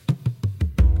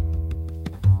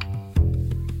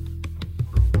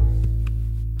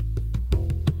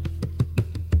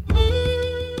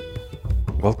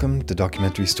Welcome to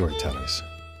Documentary Storytellers.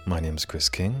 My name is Chris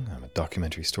King. I'm a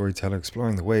documentary storyteller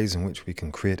exploring the ways in which we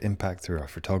can create impact through our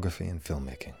photography and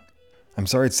filmmaking. I'm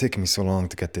sorry it's taken me so long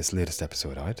to get this latest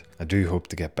episode out. I do hope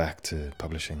to get back to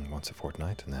publishing once a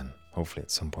fortnight and then hopefully at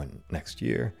some point next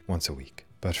year, once a week.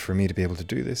 But for me to be able to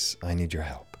do this, I need your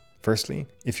help. Firstly,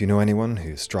 if you know anyone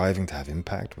who's striving to have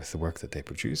impact with the work that they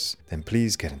produce, then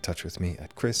please get in touch with me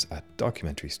at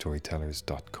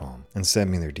chris@documentarystorytellers.com and send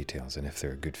me their details. And if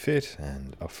they're a good fit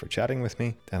and up for chatting with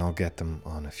me, then I'll get them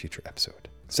on a future episode.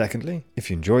 Secondly, if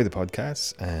you enjoy the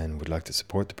podcast and would like to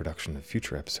support the production of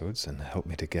future episodes and help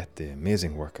me to get the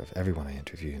amazing work of everyone I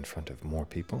interview in front of more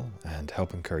people and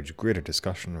help encourage greater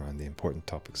discussion around the important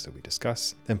topics that we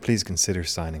discuss, then please consider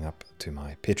signing up to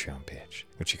my Patreon page,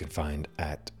 which you can find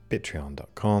at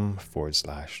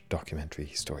patreon.com/documentary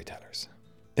storytellers.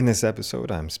 In this episode,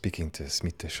 I'm speaking to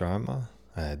Smita Sharma,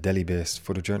 a Delhi-based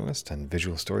photojournalist and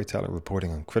visual storyteller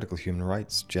reporting on critical human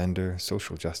rights, gender,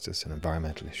 social justice and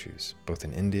environmental issues, both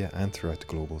in India and throughout the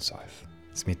global south.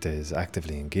 Smita is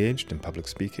actively engaged in public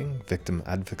speaking, victim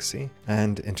advocacy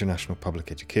and international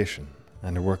public education,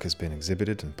 and her work has been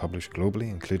exhibited and published globally,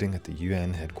 including at the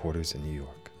UN headquarters in New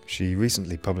York. She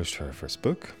recently published her first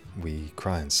book, We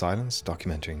Cry in Silence,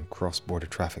 documenting cross-border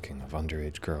trafficking of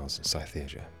underage girls in South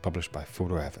Asia, published by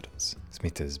Photo Evidence.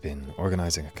 Smita has been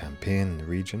organising a campaign in the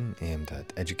region aimed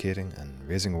at educating and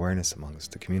raising awareness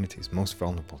amongst the communities most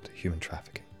vulnerable to human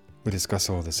trafficking. We discuss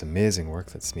all this amazing work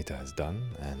that Smita has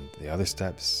done and the other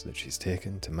steps that she's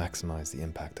taken to maximise the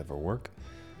impact of her work,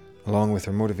 along with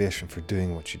her motivation for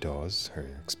doing what she does, her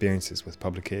experiences with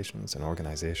publications and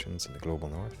organisations in the global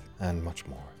north, and much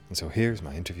more. And so here's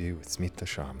my interview with Smita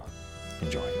Sharma.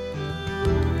 Enjoy.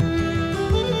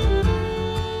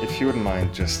 If you wouldn't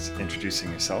mind just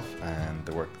introducing yourself and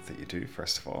the work that you do,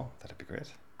 first of all, that'd be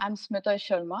great. I'm Smita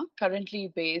Sharma, currently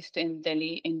based in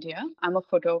Delhi, India. I'm a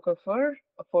photographer,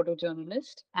 a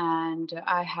photojournalist, and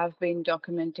I have been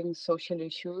documenting social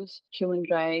issues, human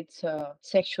rights,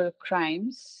 sexual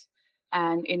crimes,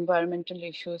 and environmental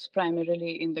issues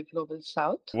primarily in the global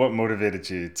south. What motivated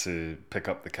you to pick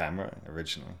up the camera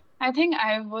originally? I think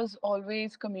I was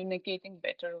always communicating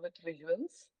better with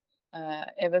visuals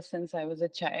ever since I was a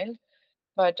child,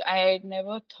 but I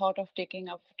never thought of taking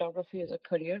up photography as a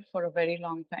career for a very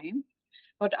long time.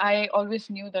 But I always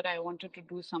knew that I wanted to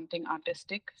do something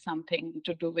artistic, something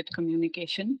to do with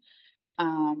communication.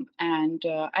 And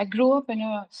I grew up in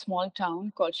a small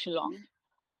town called Shillong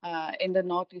in the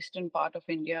northeastern part of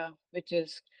India, which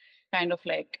is kind of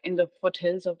like in the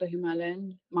foothills of the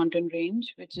Himalayan mountain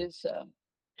range, which is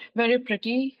very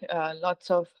pretty, lots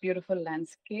of beautiful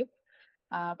landscape.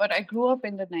 But I grew up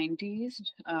in the 90s,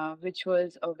 which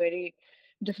was a very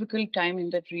difficult time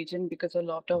in that region because a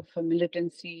lot of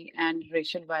militancy and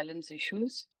racial violence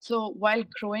issues. So while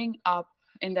growing up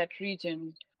in that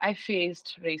region, I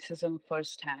faced racism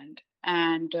firsthand.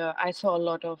 And I saw a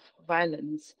lot of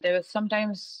violence. There was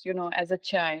sometimes, as a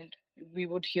child, we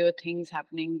would hear things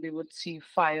happening. We would see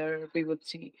fire. We would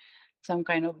see some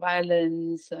kind of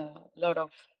violence, a lot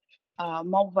of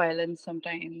mob violence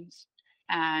sometimes.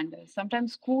 And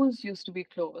sometimes schools used to be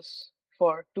closed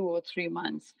for 2 or 3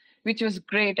 months, which was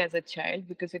great as a child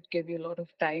because it gave you a lot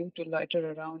of time to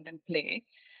loiter around and play.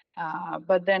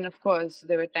 But then, of course,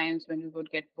 there were times when we would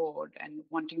get bored and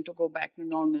wanting to go back to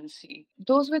normalcy.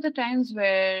 Those were the times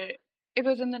where it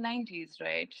was in the 90s,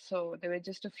 right? So there were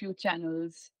just a few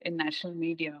channels in national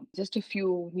media, just a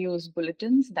few news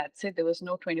bulletins. That's it. There was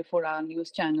no 24-hour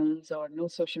news channels or no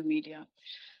social media.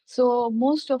 So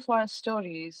most of our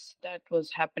stories that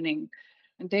was happening,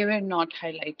 they were not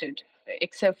highlighted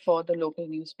except for the local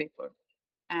newspaper.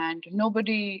 And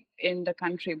nobody in the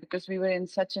country, because we were in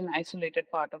such an isolated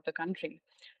part of the country,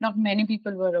 not many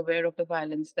people were aware of the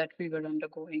violence that we were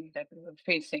undergoing, that we were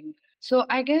facing. So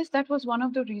I guess that was one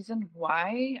of the reasons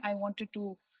why I wanted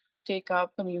to take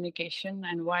up communication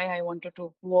and why I wanted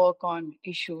to work on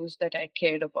issues that I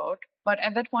cared about. But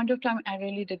at that point of time, I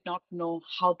really did not know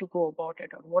how to go about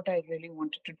it or what I really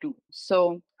wanted to do.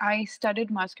 So I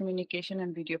studied mass communication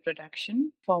and video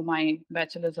production for my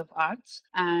Bachelor's of Arts.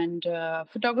 And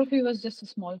photography was just a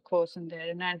small course in there,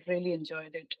 and I really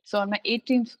enjoyed it. So on my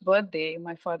 18th birthday,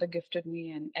 my father gifted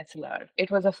me an SLR.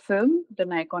 It was a film, the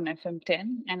Nikon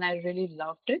FM10, and I really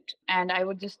loved it. And I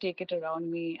would just take it around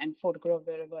me and photograph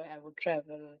wherever I would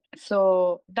travel.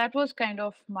 So that was kind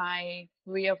of my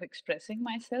way of expressing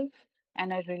myself,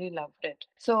 and I really loved it.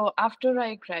 So after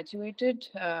I graduated,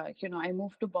 I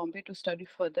moved to Bombay to study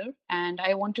further, and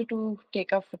I wanted to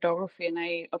take up photography, and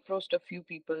I approached a few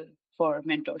people for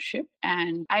mentorship,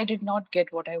 and I did not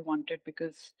get what I wanted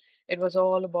because it was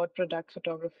all about product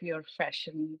photography or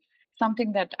fashion,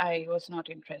 something that I was not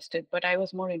interested, but I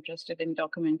was more interested in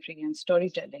documentary and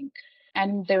storytelling.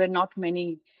 And there were not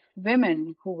many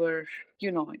women who were,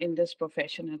 in this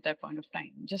profession at that point of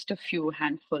time, just a few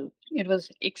handful. It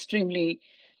was extremely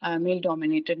male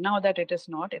dominated. Now that it is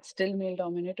not, it's still male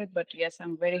dominated. But yes,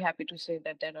 I'm very happy to say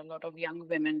that there are a lot of young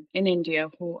women in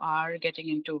India who are getting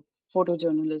into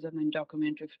photojournalism and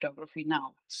documentary photography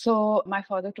now. So my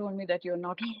father told me that you're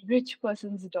not a rich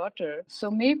person's daughter.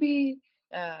 So maybe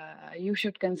you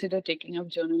should consider taking up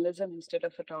journalism instead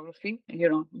of photography.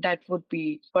 That would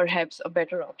be perhaps a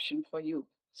better option for you.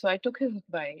 So I took his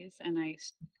advice and I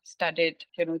studied,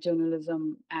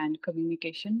 journalism and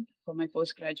communication for my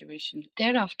post graduation.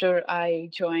 Thereafter, I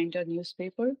joined a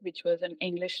newspaper, which was an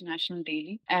English national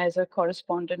daily, as a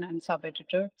correspondent and sub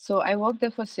editor. So I worked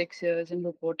there for 6 years in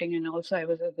reporting, and also I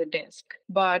was at the desk.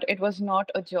 But it was not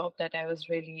a job that I was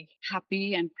really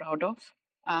happy and proud of.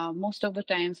 Most of the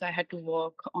times I had to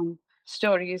work on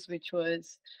stories which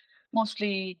was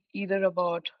mostly either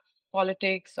about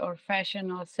politics or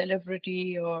fashion or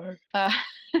celebrity or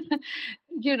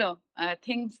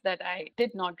things that I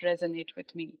did not resonate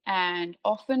with me. And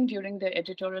often during the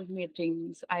editorial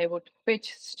meetings, I would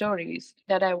pitch stories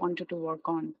that I wanted to work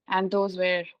on, and those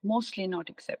were mostly not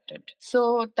accepted.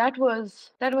 So that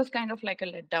was kind of like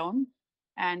a letdown.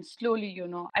 And slowly,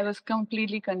 I was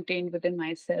completely contained within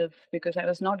myself because I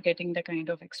was not getting the kind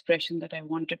of expression that I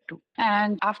wanted to.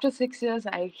 And after 6 years,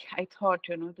 I thought,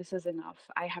 this is enough.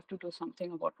 I have to do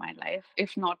something about my life.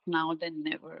 If not now, then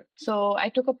never. So I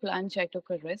took a plunge, I took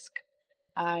a risk.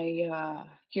 I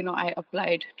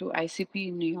applied to ICP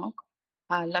in New York.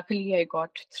 Luckily, I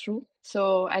got through.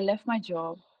 So I left my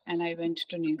job and I went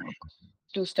to New York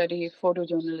to study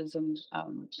photojournalism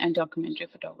and documentary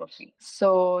photography.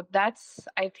 So that's,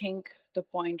 I think, the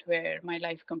point where my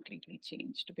life completely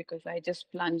changed because I just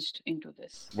plunged into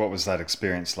this. What was that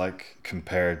experience like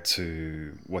compared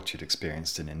to what you'd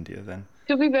experienced in India then?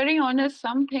 To be very honest,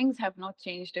 some things have not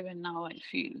changed even now, I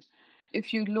feel.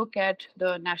 If you look at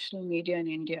the national media in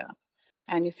India,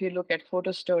 and if you look at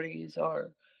photo stories,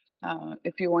 or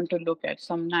if you want to look at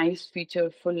some nice feature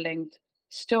full length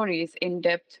stories, in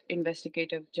depth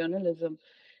investigative journalism,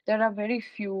 there are very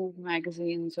few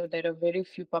magazines or there are very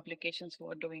few publications who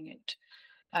are doing it.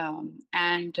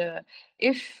 And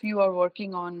if you are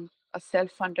working on a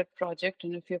self funded project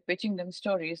and if you're pitching them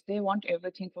stories, they want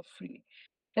everything for free.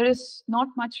 There is not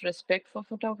much respect for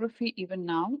photography even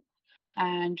now,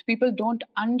 and people don't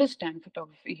understand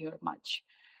photography here much.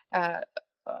 Uh,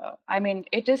 I mean,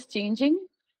 it is changing.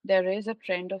 There is a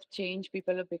trend of change.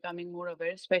 People are becoming more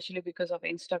aware, especially because of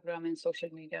Instagram and social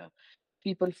media.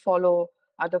 People follow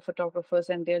other photographers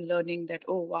and they're learning that,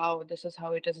 oh, wow, this is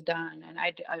how it is done. And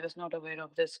I was not aware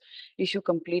of this issue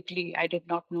completely. I did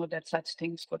not know that such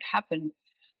things could happen.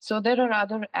 So there are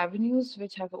other avenues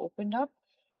which have opened up.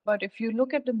 But if you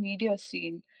look at the media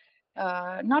scene,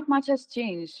 not much has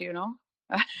changed.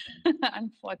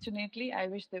 Unfortunately, I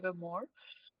wish there were more.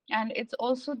 And it's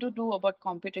also to do about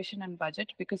competition and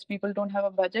budget because people don't have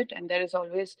a budget and there is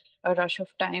always a rush of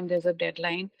time, there's a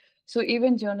deadline. So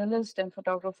even journalists and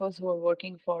photographers who are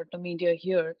working for the media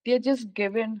here, they're just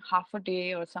given half a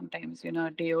day or sometimes,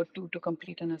 a day or two to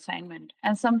complete an assignment.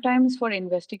 And sometimes for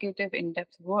investigative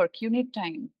in-depth work, you need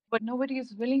time. But nobody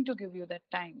is willing to give you that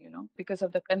time, because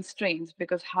of the constraints,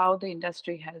 because how the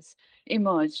industry has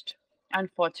emerged,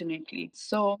 unfortunately.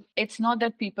 So it's not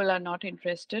that people are not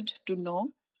interested to know.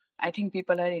 I think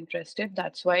people are interested.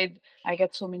 That's why I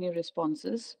get so many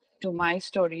responses to my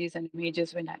stories and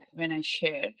images when I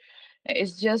share.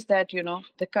 It's just that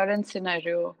the current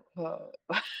scenario,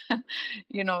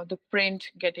 the print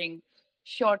getting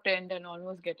shortened and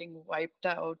almost getting wiped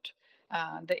out,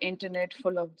 the internet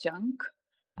full of junk,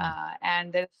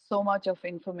 and there's so much of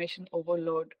information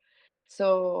overload.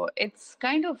 So it's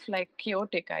kind of like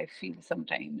chaotic, I feel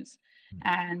sometimes.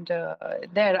 And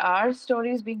there are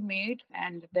stories being made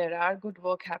and there are good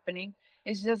work happening.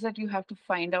 It's just that you have to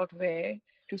find out where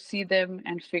to see them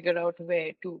and figure out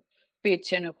where to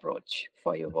pitch and approach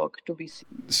for your work to be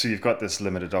seen. So you've got this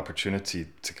limited opportunity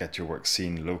to get your work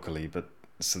seen locally, but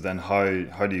so then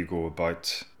how do you go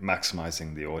about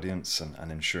maximizing the audience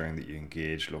and ensuring that you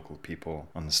engage local people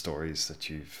on the stories that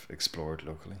you've explored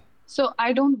locally? So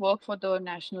I don't work for the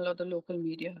national or the local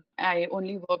media. I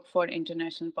only work for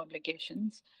international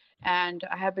publications. And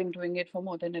I have been doing it for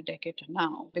more than a decade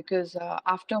now because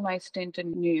after my stint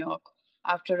in New York,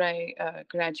 after I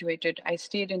graduated, I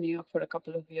stayed in New York for a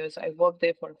couple of years. I worked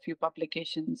there for a few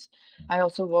publications. I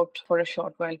also worked for a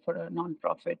short while for a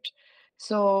nonprofit.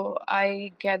 So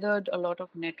I gathered a lot of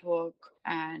network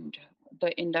and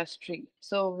the industry.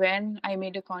 So when I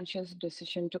made a conscious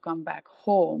decision to come back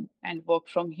home and work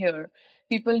from here,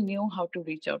 people knew how to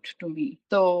reach out to me.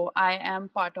 So I am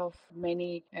part of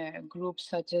many groups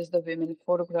such as the Women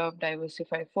Photograph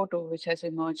Diversify Photo, which has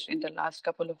emerged in the last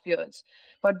couple of years.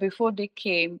 But before they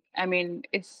came, I mean,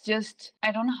 it's just,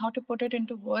 I don't know how to put it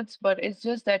into words, but it's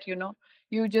just that,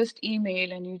 you just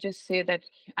email and you just say that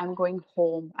I'm going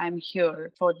home, I'm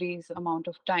here for these amount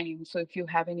of time. So if you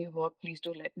have any work, please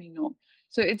do let me know.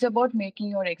 So it's about making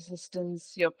your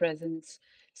existence, your presence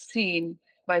seen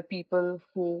by people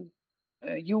who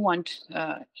you want,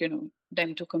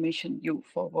 them to commission you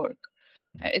for work.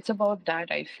 It's about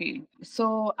that, I feel.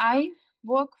 So I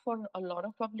work for a lot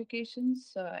of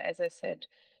publications. As I said,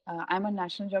 I'm a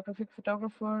National Geographic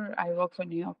photographer. I work for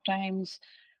New York Times,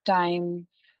 Time,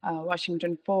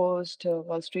 Washington Post,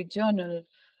 Wall Street Journal.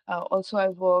 Also, I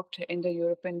worked in the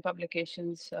European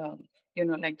publications,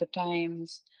 like the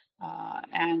Times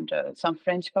and some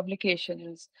French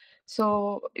publications.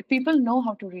 So people know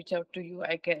how to reach out to you,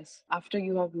 I guess, after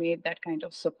you have made that kind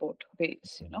of support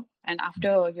base, and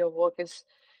after your work is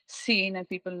seen and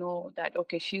people know that,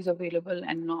 okay, she's available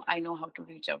and no, I know how to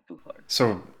reach out to her.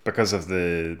 So, because of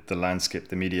the landscape,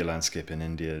 the media landscape in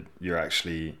India, you're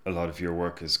actually, a lot of your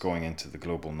work is going into the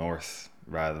global north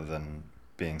rather than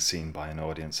being seen by an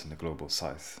audience in the global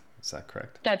south. Is that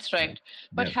correct? That's right.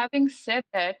 But Yeah. having said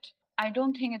that, I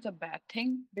don't think it's a bad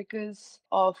thing because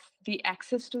of the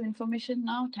access to information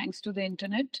now, thanks to the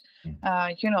internet.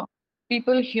 Mm.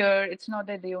 People here, it's not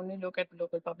that they only look at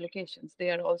local publications,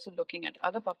 they are also looking at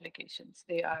other publications.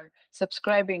 They are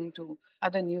subscribing to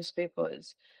other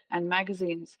newspapers and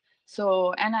magazines.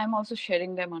 So, and I'm also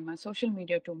sharing them on my social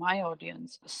media to my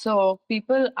audience. So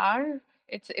people are,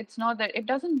 it's not that it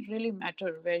doesn't really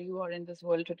matter where you are in this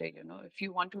world today. If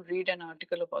you want to read an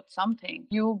article about something,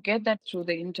 you get that through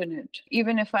the internet.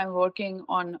 Even if I'm working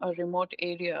on a remote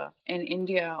area in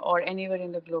India or anywhere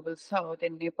in the global south,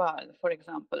 in Nepal, for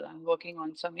example, I'm working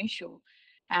on some issue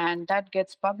and that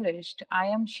gets published, I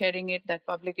am sharing it. That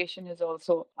publication is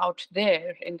also out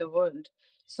there in the world.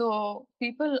 So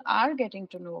people are getting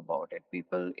to know about it.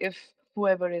 People, if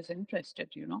whoever is interested.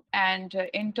 And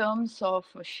in terms of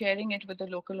sharing it with the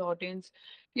local audience,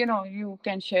 you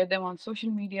can share them on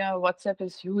social media. WhatsApp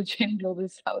is huge in global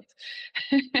south.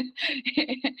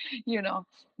 you know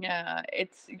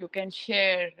it's you can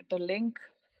share the link,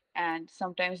 and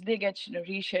sometimes they get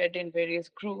reshared in various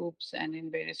groups and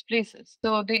in various places.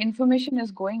 So the information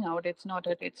is going out. It's not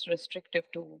that it's restrictive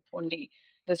to only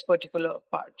this particular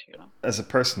part. As a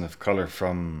person of colour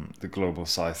from the global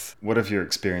south, what have your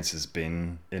experiences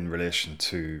been in relation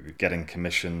to getting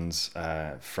commissions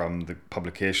from the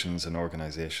publications and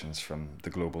organisations from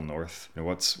the global north?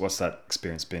 What's that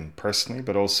experience been personally,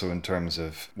 but also in terms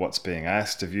of what's being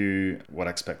asked of you, what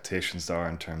expectations there are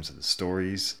in terms of the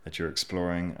stories that you're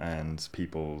exploring, and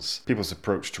people's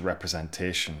approach to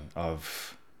representation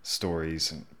of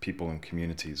stories and people and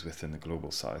communities within the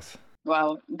global south?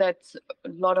 Wow, that's a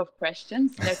lot of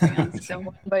questions. Let me answer them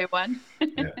one by one.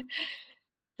 Yeah.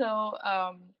 So,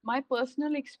 my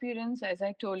personal experience, as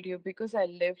I told you, because I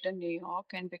lived in New York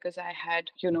and because I had,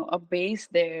 a base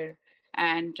there,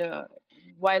 and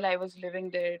while I was living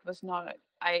there, it was not,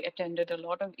 I attended a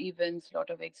lot of events, a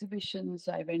lot of exhibitions.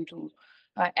 I went to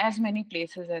as many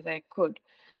places as I could.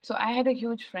 So, I had a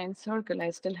huge friend circle.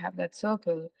 I still have that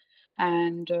circle.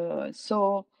 And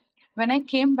so, when I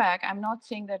came back, I'm not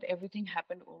saying that everything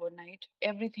happened overnight,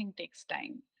 everything takes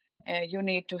time. You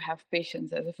need to have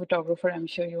patience as a photographer. I'm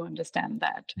sure you understand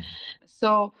that.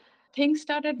 So things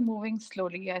started moving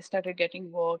slowly. I started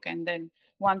getting work, and then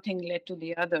one thing led to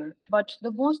the other. But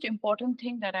the most important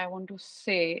thing that I want to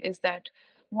say is that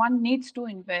one needs to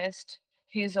invest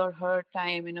his or her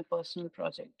time in a personal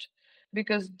project,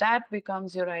 because that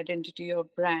becomes your identity, your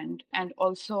brand, and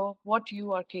also what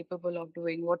you are capable of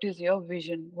doing. What is your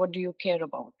vision? What do you care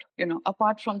about?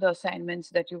 Apart from the assignments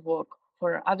that you work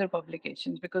for other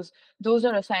publications, because those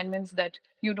are assignments that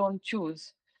you don't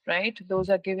choose, right? Those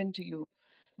are given to you.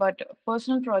 But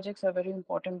personal projects are very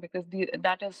important because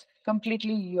that is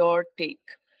completely your take,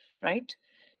 right?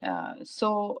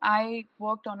 So I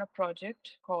worked on a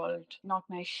project called Not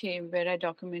My Shame, where I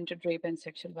documented rape and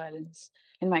sexual violence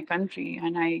in my country,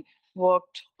 and I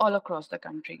worked all across the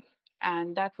country.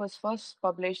 And that was first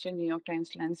published in New York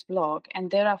Times Lens blog, and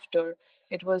thereafter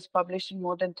it was published in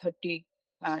more than 30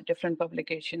 different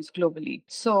publications globally.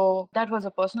 So that was a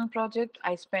personal project.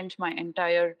 I spent my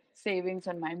entire savings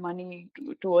and my money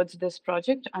towards this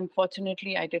project.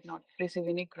 Unfortunately, I did not receive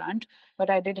any grant, but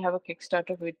I did have a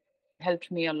Kickstarter with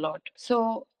helped me a lot.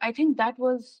 So I think that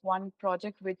was one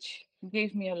project which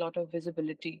gave me a lot of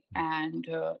visibility. And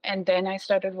then I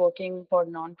started working for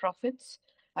nonprofits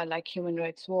like Human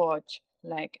Rights Watch,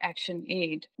 like Action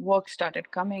Aid. Work started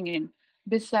coming in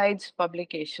besides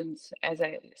publications, as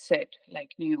I said,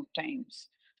 like New York Times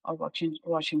or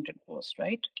Washington Post,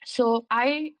 right? So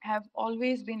I have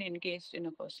always been engaged in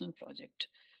a personal project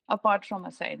apart from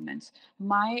assignments.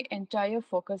 My entire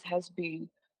focus has been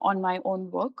on my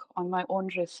own work, on my own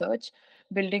research,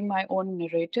 building my own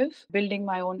narrative, building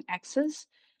my own access.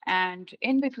 And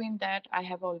in between that, I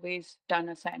have always done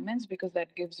assignments because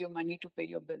that gives you money to pay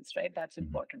your bills, right? That's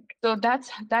important. So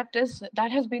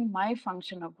that has been my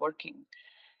function of working.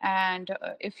 And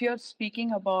if you're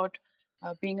speaking about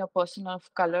being a person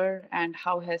of color and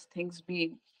how has things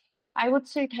been, I would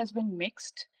say it has been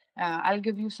mixed. I'll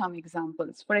give you some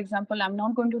examples. For example, I'm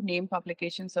not going to name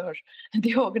publications or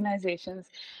the organizations,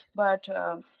 but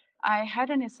I had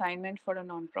an assignment for a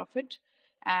nonprofit,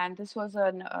 and this was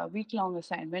a week-long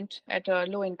assignment at a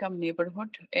low-income neighborhood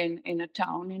in a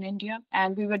town in India,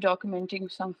 and we were documenting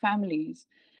some families.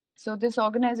 So this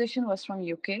organization was from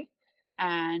UK,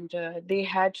 and they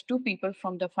had two people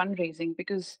from the fundraising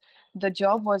because the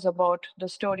job was about the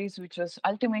stories which was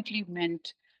ultimately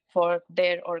meant for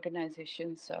their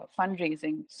organization's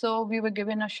fundraising. So we were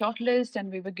given a short list and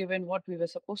we were given what we were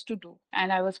supposed to do. And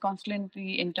I was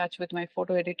constantly in touch with my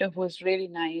photo editor, who was really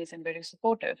nice and very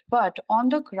supportive. But on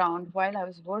the ground, while I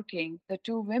was working, the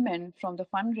two women from the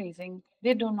fundraising,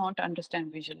 they do not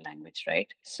understand visual language, right?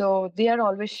 So they are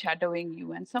always shadowing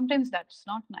you. And sometimes that's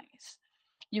not nice.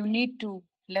 You need to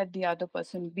let the other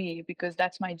person be because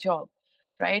that's my job,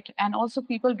 right? And also,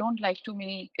 people don't like to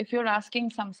me if you're asking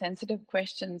some sensitive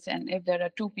questions and if there are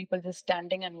two people just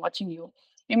standing and watching you.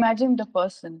 Imagine the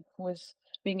person who is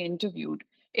being interviewed. Mm.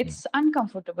 It's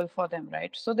uncomfortable for them,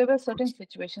 right? So there were Of certain course.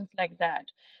 situations like that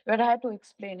where I had to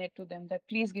explain it to them that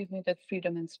please give me that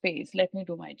freedom and space, let me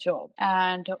do my job.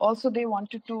 And also they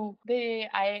wanted to they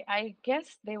I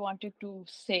guess they wanted to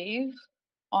save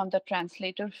on the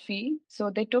translator fee. So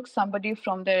they took somebody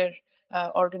from their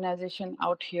organization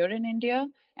out here in India,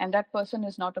 and that person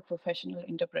is not a professional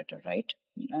interpreter, right?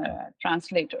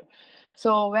 Translator.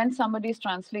 So when somebody is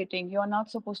translating, you're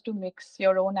not supposed to mix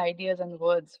your own ideas and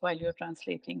words while you're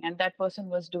translating, and that person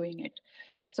was doing it.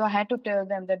 So I had to tell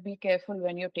them that be careful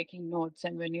when you're taking notes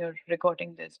and when you're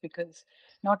recording this, because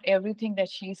not everything that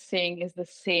she's saying is the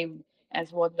same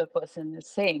as what the person is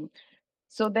saying.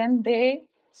 So then they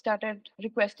started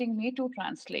requesting me to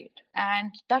translate.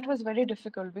 And that was very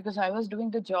difficult because I was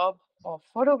doing the job of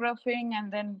photographing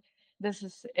and then this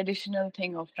is additional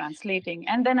thing of translating.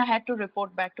 And then I had to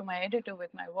report back to my editor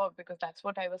with my work because that's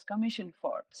what I was commissioned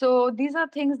for. So these are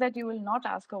things that you will not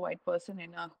ask a white person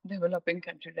in a developing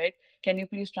country, right? Can you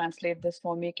please translate this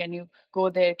for me? Can you go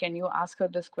there? Can you ask her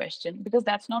this question? Because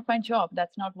that's not my job.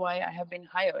 That's not why I have been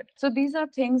hired. So these are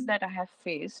things that I have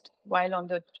faced while on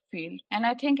the field. And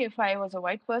I think if I was a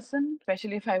white person,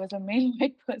 especially if I was a male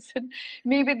white person,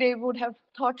 maybe they would have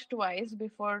thought twice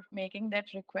before making that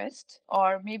request,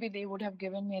 or maybe they would have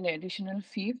given me an additional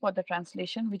fee for the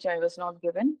translation, which I was not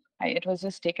given. It was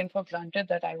just taken for granted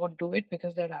that I would do it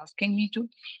because they're asking me to.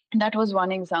 That was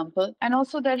one example. And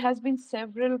also, there has been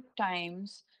several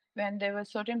times when there were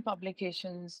certain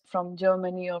publications from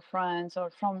Germany or France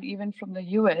or from even from the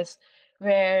US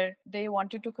where they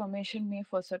wanted to commission me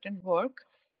for certain work,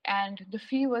 and the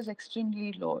fee was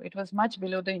extremely low. It was much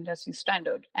below the industry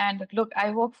standard. And look, I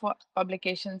work for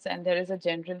publications and there is a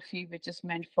general fee which is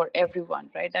meant for everyone,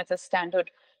 right? That's a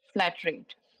standard flat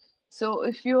rate. So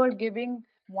if you are giving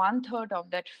one third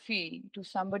of that fee to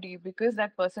somebody because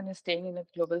that person is staying in the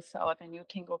global south, and you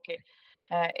think, okay,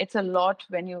 it's a lot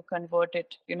when you convert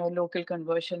it, local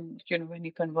conversion, when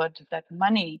you convert that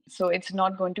money. So it's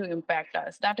not going to impact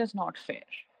us. That is not fair.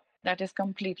 That is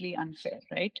completely unfair,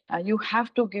 right? You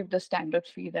have to give the standard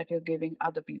fee that you're giving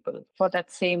other people for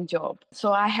that same job.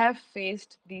 So I have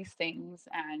faced these things,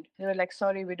 and they were like,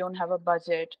 sorry, we don't have a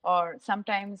budget. Or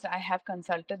sometimes I have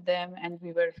consulted them, and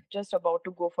we were just about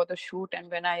to go for the shoot.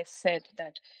 And when I said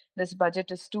that this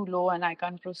budget is too low and I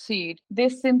can't proceed, they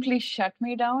simply shut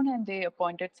me down and they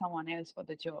appointed someone else for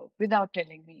the job without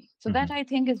telling me. So that Hmm. I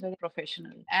think is very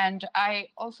professional. And I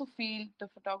also feel the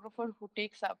photographer who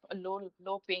takes up a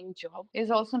low paying job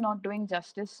is also not doing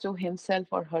justice to himself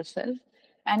or herself.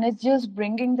 And it's just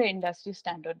bringing the industry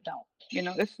standard down.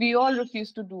 If we all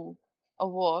refuse to do a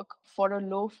work for a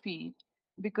low fee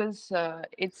because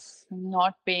it's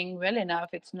not paying well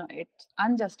enough, it's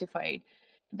unjustified,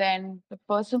 then the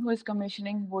person who is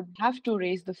commissioning would have to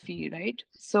raise the fee, right?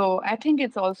 So I think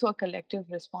it's also a collective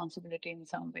responsibility in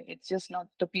some way. It's just not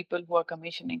the people who are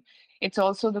commissioning, it's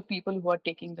also the people who are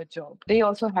taking the job. They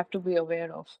also have to be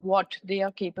aware of what they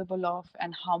are capable of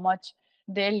and how much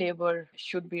their labor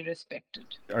should be respected.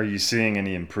 Are you seeing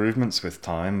any improvements with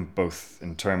time, both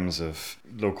in terms of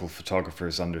local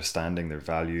photographers understanding their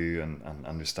value and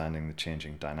understanding the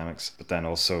changing dynamics, but then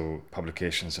also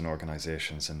publications and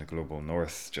organizations in the global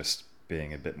north just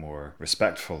being a bit more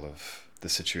respectful of the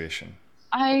situation?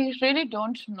 I really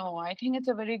don't know. I think it's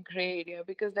a very gray area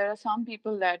because there are some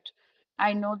people that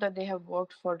I know that they have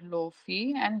worked for low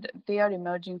fee and they are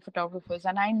emerging photographers,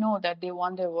 and I know that they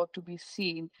want their work to be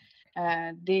seen.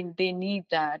 They need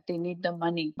that. They need the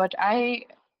money. But I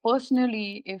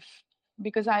personally, if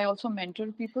because I also mentor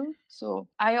people, so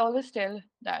I always tell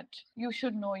that you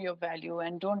should know your value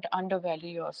and don't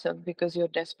undervalue yourself because you're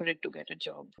desperate to get a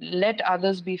job. Let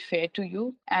others be fair to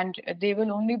you, and they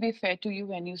will only be fair to you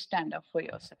when you stand up for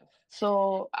yourself.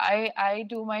 So I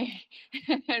do my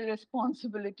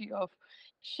responsibility of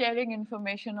sharing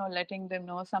information or letting them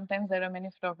know. Sometimes there are many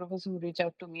photographers who reach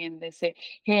out to me and they say,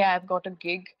 hey, I've got a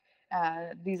gig,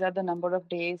 these are the number of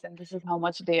days and this is how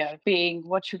much they are paying,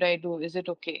 what should I do, is it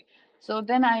okay? So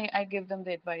then I give them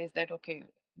the advice that, okay,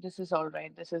 this is all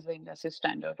right, this is the industry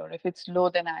standard. Or if it's low,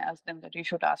 then I ask them that you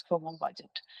should ask for more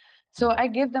budget. So I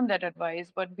give them that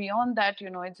advice. But beyond that,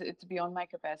 it's beyond my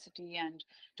capacity. And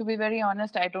to be very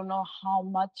honest, I don't know how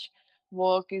much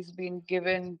work is being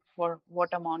given for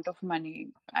what amount of money.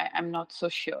 I'm not so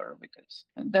sure because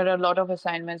there are a lot of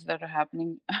assignments that are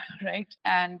happening, right?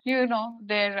 And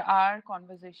there are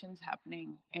conversations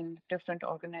happening in different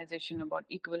organizations about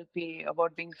equal pay,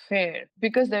 about being fair.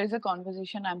 Because there is a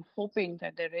conversation, I'm hoping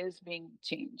that there is being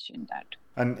change in that.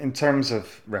 And in terms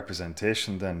of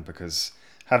representation, then, because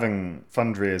having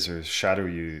fundraisers shadow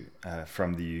you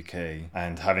from the UK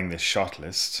and having this shot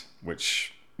list,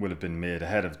 which will have been made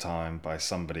ahead of time by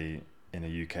somebody in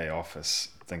a UK office,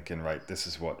 thinking, right, this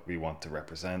is what we want to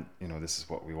represent, this is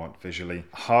what we want visually.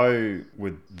 How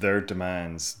would their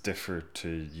demands differ to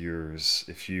yours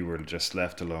if you were just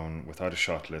left alone without a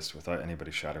shot list, without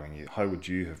anybody shadowing you? How would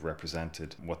you have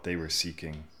represented what they were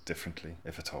seeking differently,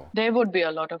 if at all? There would be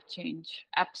a lot of change,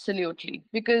 absolutely.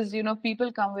 Because,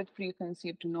 people come with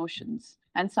preconceived notions.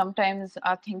 And sometimes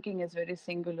our thinking is very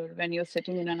singular when you're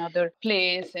sitting in another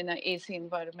place in an AC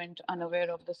environment,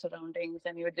 unaware of the surroundings,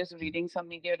 and you're just reading some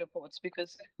media reports.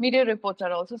 Because media reports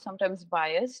are also sometimes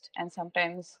biased, and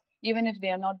sometimes even if they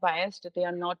are not biased, they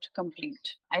are not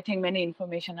complete. I think many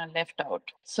information are left out.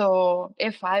 So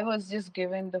if I was just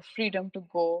given the freedom to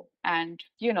go and,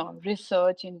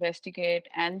 research, investigate,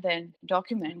 and then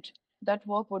document, that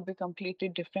work would be completely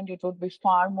different. It would be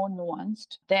far more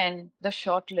nuanced than the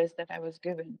short list that I was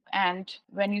given. And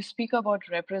when you speak about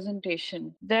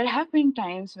representation, there have been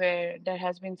times where there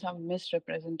has been some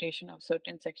misrepresentation of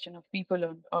certain section of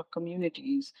people or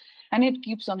communities, and it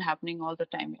keeps on happening all the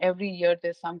time. Every year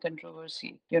there's some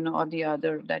controversy, or the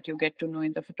other that you get to know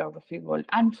in the photography world,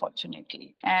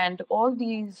 unfortunately. And all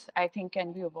these, I think,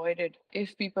 can be avoided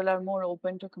if people are more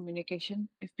open to communication,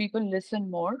 if people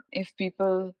listen more, if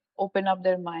people open up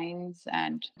their minds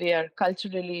and they are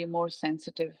culturally more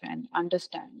sensitive and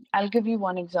understand. I'll give you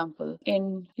one example.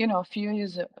 In, a few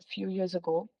years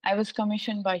ago, I was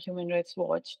commissioned by Human Rights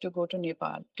Watch to go to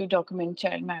Nepal to document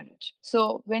child marriage.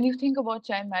 So when you think about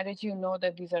child marriage, you know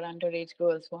that these are underage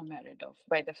girls who are married off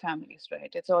by the families, right?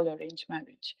 It's all arranged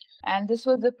marriage. And this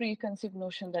was the preconceived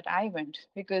notion that I went,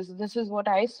 because this is what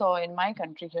I saw in my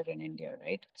country here in India,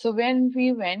 right? So when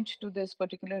we went to this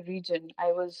particular region,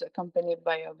 I was accompanied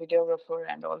by a videographer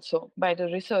and also by the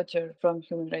researcher from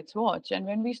Human Rights Watch. And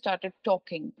when we started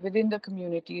talking within the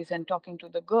communities and talking to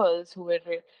the girls who were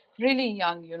really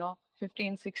young,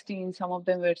 15, 16, some of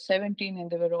them were 17 and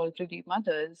they were already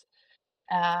mothers,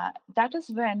 that is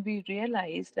when we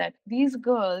realized that these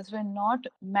girls were not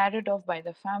married off by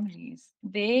the families.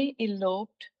 They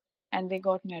eloped and they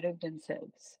got married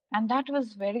themselves. And that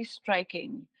was very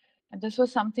striking. And this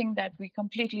was something that we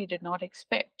completely did not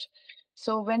expect.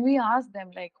 So when we asked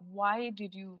them, like, why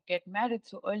did you get married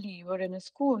so early? You were in a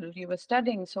school, you were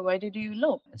studying, so why did you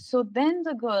elope? So then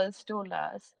the girls told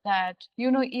us that,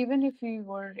 even if we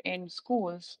were in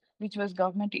schools, which was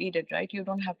government aided, right? You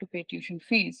don't have to pay tuition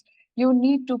fees, you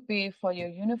need to pay for your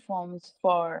uniforms,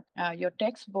 for your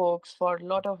textbooks, for a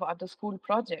lot of other school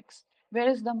projects. Where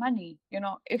is the money?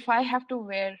 If I have to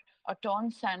wear a torn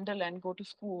sandal and go to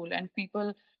school and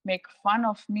people make fun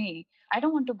of me, I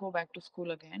don't want to go back to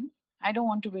school again. I don't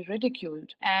want to be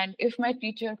ridiculed. And if my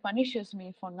teacher punishes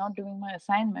me for not doing my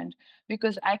assignment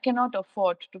because I cannot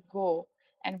afford to go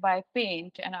and buy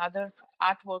paint and other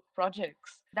artwork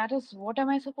projects. That is, what am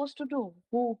I supposed to do?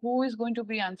 Who is going to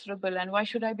be answerable, and why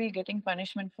should I be getting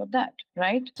punishment for that,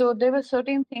 right? So there were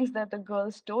certain things that the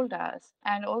girls told us,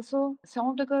 and also some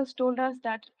of the girls told us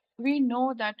that we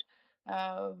know that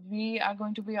we are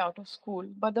going to be out of school,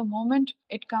 but the moment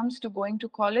it comes to going to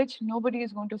college, nobody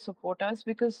is going to support us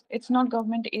because it's not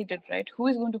government aided, right? Who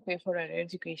is going to pay for our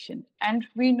education? And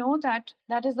we know that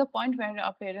that is the point where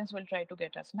our parents will try to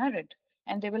get us married,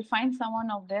 and they will find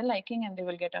someone of their liking and they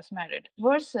will get us married,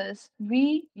 versus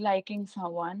we liking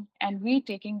someone and we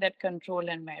taking that control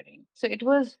and marrying. So it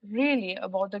was really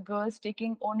about the girls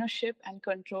taking ownership and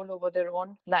control over their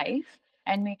own life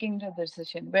and making the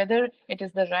decision. Whether it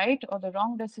is the right or the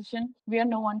wrong decision, we are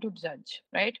no one to judge,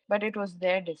 right? But it was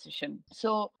their decision.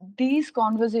 So these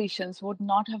conversations would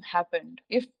not have happened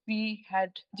if we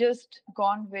had just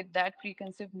gone with that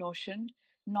preconceived notion,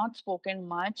 not spoken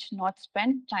much, not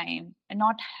spent time, and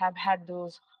not have had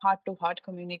those heart to heart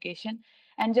communication,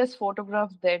 and just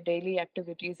photographed their daily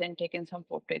activities and taken some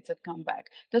portraits and come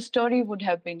back. The story would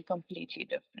have been completely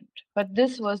different. But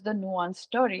this was the nuanced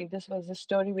story. This was a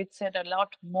story which said a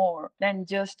lot more than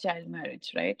just child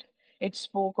marriage, right? It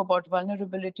spoke about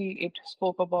vulnerability, it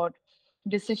spoke about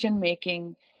decision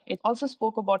making, it also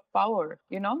spoke about power,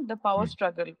 the power Mm.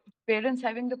 struggle. Parents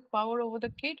having the power over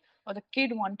the kid, or the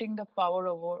kid wanting the power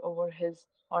over his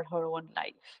or her own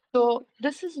life. So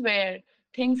this is where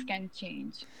things can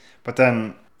change. But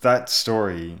then that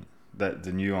story, that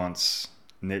the nuance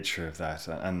nature of that,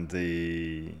 and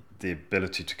the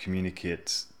ability to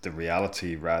communicate the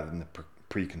reality rather than the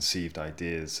preconceived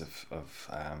ideas of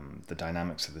the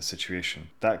dynamics of the situation,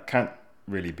 that can't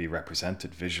really be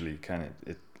represented visually, can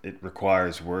it? It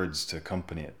requires words to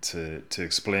accompany it, to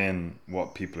explain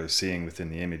what people are seeing within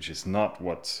the image is not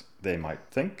what they might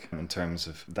think in terms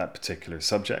of that particular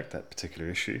subject, that particular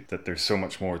issue, that there's so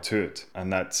much more to it.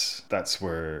 And that's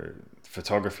where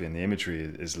photography and the imagery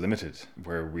is limited,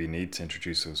 where we need to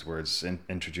introduce those words,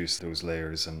 introduce those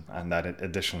layers and that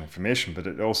additional information. But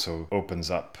it also opens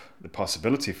up the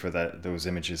possibility for those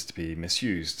images to be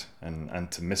misused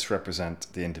and to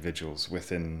misrepresent the individuals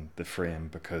within the frame,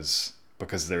 because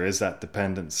there is that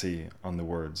dependency on the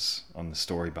words, on the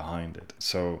story behind it.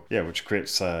 So yeah, which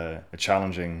creates a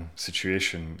challenging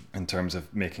situation in terms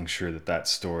of making sure that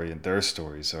story and their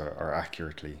stories are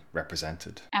accurately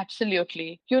represented.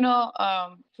 Absolutely.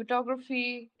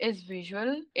 Photography is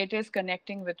visual, it is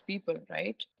connecting with people,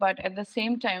 right? But at the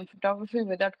same time, photography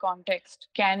without context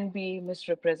can be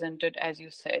misrepresented, as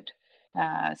you said.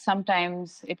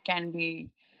 Sometimes it can be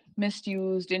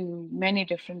misused in many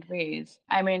different ways.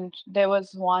 I mean, there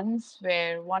was once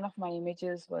where one of my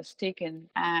images was taken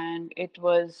and it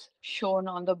was shown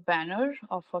on the banner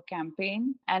of a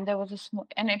campaign, and there was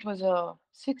and it was a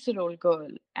 6-year-old girl,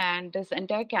 and this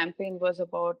entire campaign was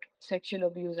about sexual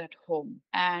abuse at home,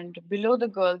 and below the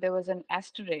girl there was an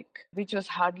asterisk which was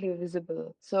hardly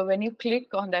visible. So when you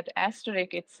click on that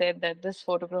asterisk, it said that this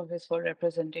photograph is for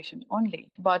representation only,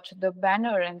 but the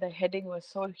banner and the heading was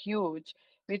so huge,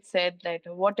 which said that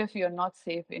what if you're not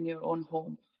safe in your own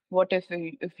home, what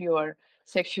if you are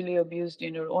sexually abused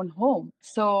in your own home.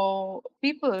 So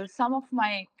people, some of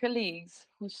my colleagues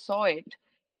who saw it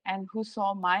and who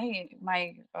saw my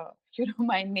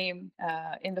my name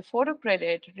in the photo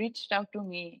credit, reached out to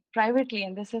me privately,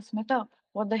 and they said, Smita,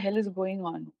 what the hell is going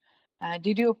on?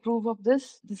 Did you approve of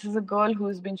this? This is a girl who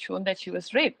has been shown that she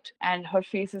was raped and her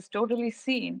face is totally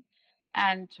seen.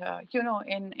 And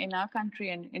in our country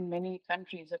and in many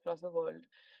countries across the world,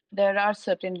 there are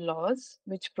certain laws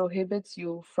which prohibits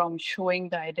you from showing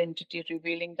the identity,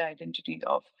 revealing the identity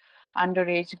of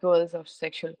underage girls of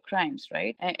sexual crimes,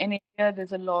 right? In India,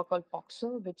 there's a law called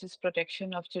POCSO, which is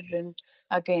Protection of Children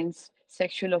Against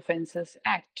Sexual Offences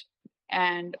Act.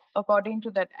 And according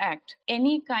to that act,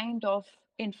 any kind of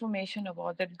information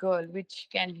about that girl which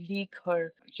can leak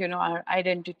her, her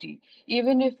identity,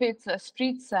 even if it's a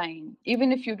street sign,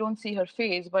 even if you don't see her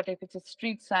face, but if it's a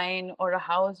street sign or a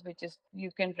house which is you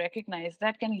can recognize,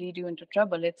 that can lead you into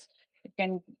trouble. It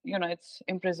can, it's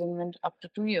imprisonment up to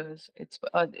 2 years. It's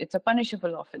a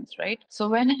punishable offense, right? So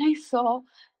when I saw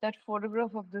that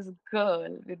photograph of this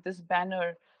girl with this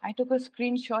banner, I took a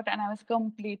screenshot and I was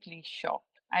completely shocked.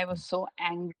 I was so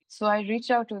angry. So I reached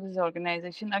out to this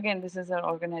organization. Again, this is our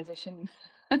organization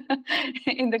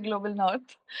in the global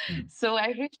north. Mm. So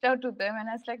I reached out to them and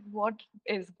I was like, what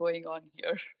is going on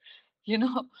here? You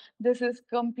know, this is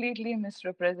completely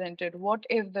misrepresented. What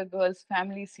if the girl's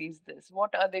family sees this?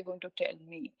 What are they going to tell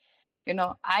me?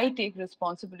 I take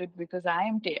responsibility because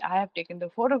I have taken the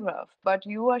photograph, but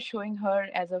you are showing her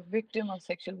as a victim of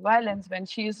sexual violence when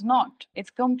she is not. It's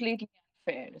completely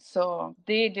fair. So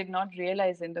they did not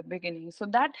realize in the beginning. So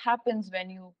that happens when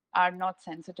you are not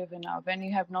sensitive enough, when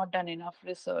you have not done enough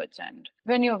research, and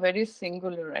when you're very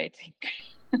singular, I think.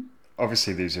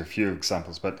 Obviously, these are a few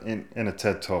examples, but in a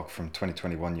TED talk from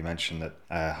 2021, you mentioned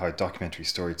that how documentary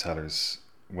storytellers,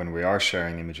 when we are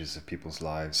sharing images of people's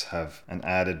lives, have an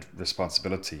added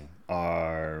responsibility.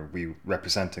 Are we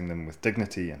representing them with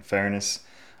dignity and fairness?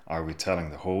 Are we telling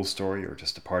the whole story or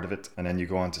just a part of it? And then you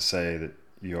go on to say that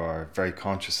you are very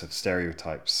conscious of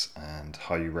stereotypes and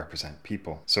how you represent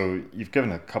people. So you've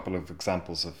given a couple of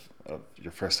examples of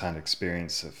your first-hand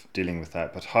experience of dealing with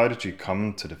that, but how did you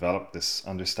come to develop this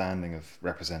understanding of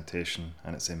representation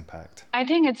and its impact? I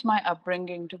think it's my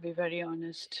upbringing, to be very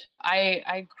honest.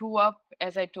 I grew up,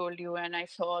 as I told you, and I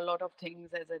saw a lot of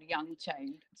things as a young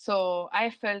child. So I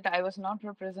felt I was not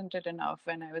represented enough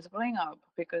when I was growing up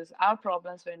because our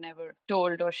problems were never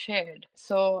told or shared.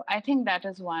 So I think that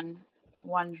is one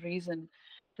reason.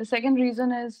 The second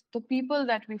reason is the people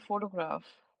that we photograph,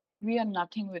 we are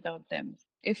nothing without them.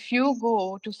 If you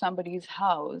go to somebody's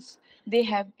house, they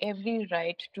have every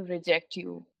right to reject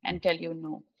you and tell you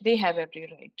no. They have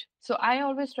every right. So I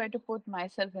always try to put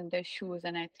myself in their shoes,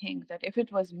 and I think that if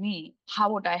it was me,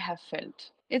 how would I have felt?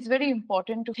 It's very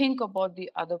important to think about the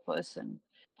other person.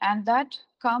 And that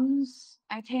comes,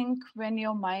 I think, when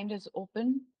your mind is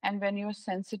open and when you're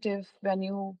sensitive, when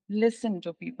you listen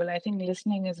to people. I think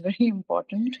listening is very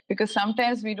important because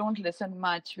sometimes we don't listen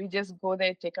much. We just go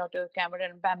there, take out a camera,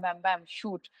 and bam, bam, bam,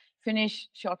 shoot, finish,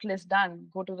 shortlist done,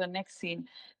 go to the next scene.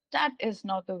 That is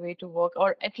not the way to work,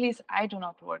 or at least I do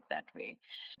not work that way.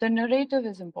 The narrative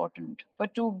is important,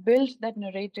 but to build that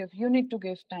narrative, you need to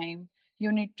give time,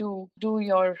 you need to do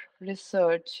your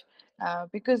research,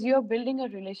 because you're building a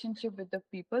relationship with the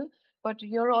people, but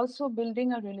you're also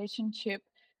building a relationship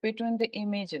between the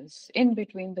images, in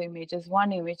between the images,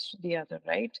 one image to the other,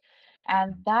 right?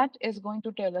 And that is going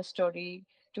to tell a story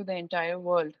to the entire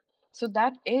world. So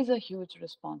that is a huge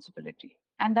responsibility.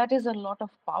 And that is a lot of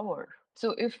power.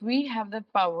 So if we have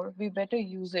that power, we better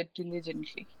use it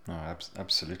diligently. Oh,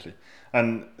 absolutely.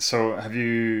 And so, have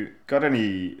you got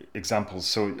any examples?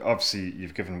 So, obviously,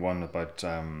 you've given one about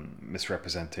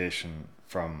misrepresentation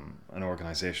from an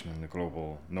organization in the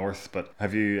global north, but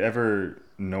have you ever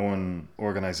known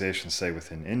organizations, say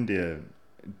within India,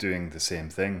 doing the same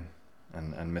thing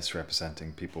and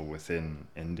misrepresenting people within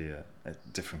India,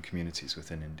 different communities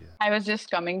within India? I was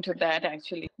just coming to that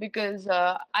actually, because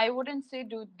I wouldn't say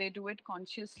do they do it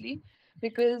consciously,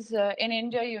 because in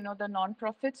India, the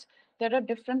non-profits, there are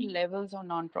different levels of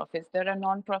non-profits. There are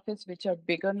non-profits which are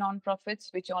bigger non-profits,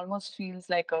 which almost feels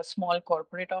like a small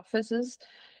corporate offices.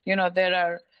 There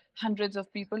are hundreds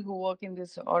of people who work in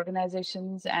these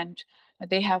organizations, and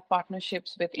they have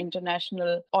partnerships with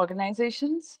international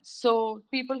organizations. So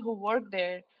people who work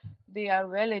there, they are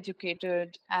well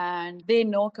educated and they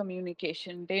know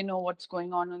communication, they know what's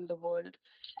going on in the world.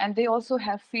 And they also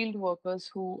have field workers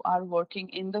who are working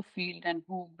in the field and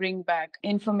who bring back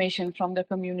information from the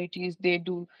communities. They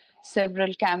do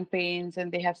several campaigns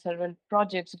and they have several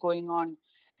projects going on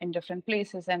in different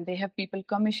places, and they have people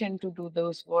commissioned to do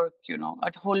those work,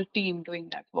 a whole team doing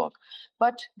that work.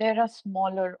 But there are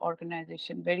smaller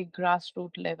organizations, very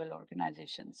grassroots level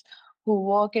organizations, who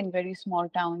work in very small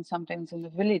towns, sometimes in the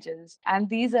villages. And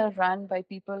these are run by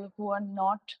people who are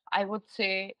not, I would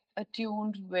say,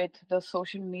 attuned with the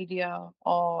social media,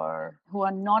 or who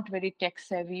are not very tech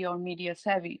savvy or media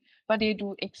savvy, but they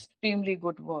do extremely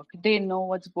good work. They know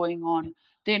what's going on.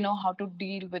 They know how to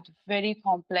deal with very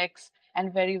complex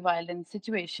and very violent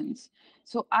situations.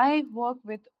 So I work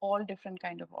with all different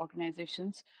kind of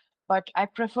organizations, but I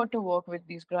prefer to work with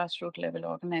these grassroots level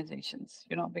organizations,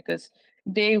 because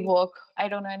they work, I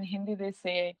don't know, in Hindi they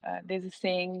say, there's a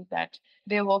saying that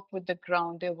they work with the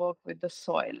ground, they work with the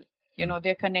soil.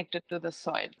 They're connected to the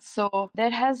soil. So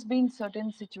there has been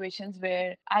certain situations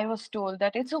where I was told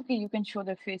that it's okay, you can show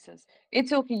their faces.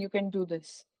 It's okay, you can do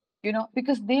this.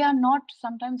 Because they are not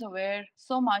sometimes aware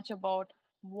so much about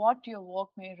what your work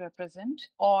may represent,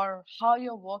 or how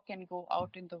your work can go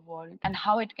out in the world and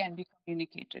how it can be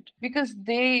communicated, because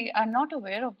they are not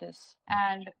aware of this.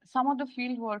 And some of the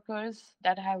field workers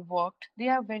that have worked, they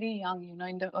are very young,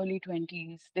 in the early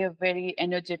 20s. They're very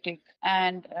energetic,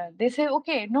 and they say,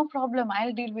 okay, no problem,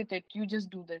 I'll deal with it, you just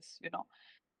do this.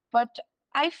 But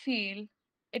I feel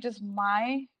it is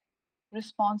my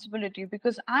responsibility,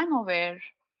 because I'm aware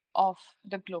of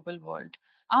the global world.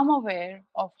 I'm aware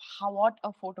of what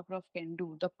a photograph can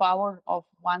do, the power of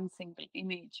one single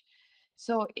image.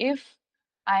 So if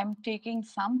I'm taking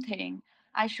something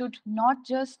I should not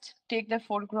just take the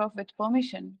photograph with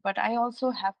permission, but I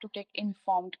also have to take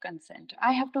informed consent.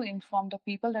 I have to inform the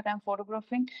people that I'm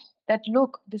photographing that,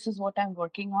 look, this is what I'm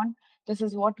working on. This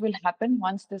is what will happen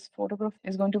once this photograph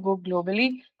is going to go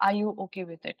globally. Are you okay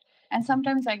with it? And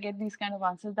sometimes I get these kind of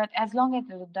answers that as long as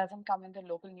it doesn't come in the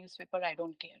local newspaper, I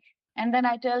don't care. And then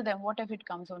I tell them, what if it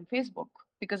comes on Facebook?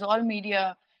 Because all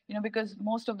media, because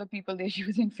most of the people they're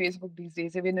using Facebook these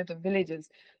days, even in the villages.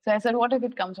 So I said, what if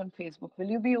it comes on Facebook? Will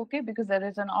you be okay? Because there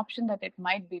is an option that it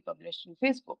might be published on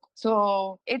Facebook.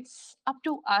 So it's up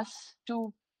to us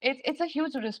to, it's a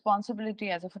huge responsibility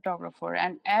as a photographer.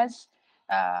 And as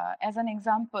an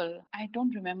example, I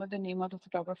don't remember the name of the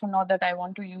photographer, not that I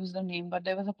want to use the name, but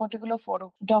there was a particular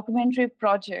photo documentary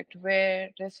project where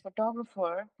this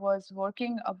photographer was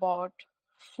working about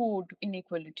food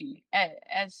inequality,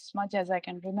 as much as I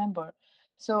can remember.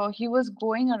 So he was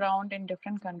going around in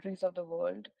different countries of the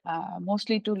world,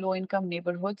 mostly to low income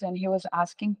neighborhoods, and he was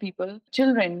asking people,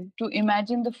 children, to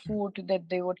imagine the food that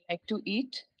they would like to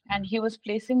eat. And he was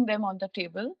placing them on the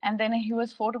table, and then he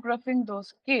was photographing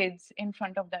those kids in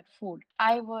front of that food.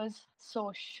 I was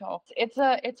so shocked. It's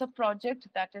a project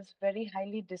that is very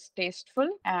highly distasteful,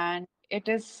 and it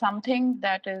is something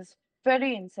that is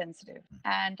very insensitive.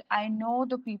 And I know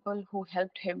the people who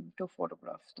helped him to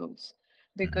photograph those,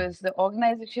 because the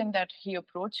organization that he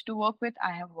approached to work with,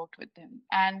 I have worked with them.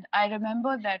 And I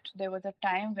remember that there was a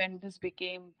time when this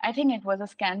became, I think it was a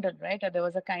scandal, right? There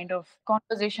was a kind of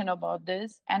conversation about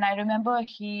this. And I remember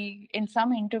he, in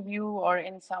some interview or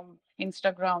in some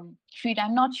Instagram feed,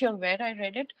 I'm not sure where I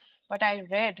read it, but I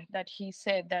read that he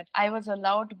said that I was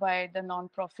allowed by the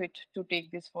nonprofit to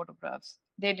take these photographs.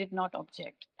 They did not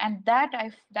object. And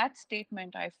that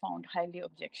statement I found highly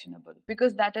objectionable,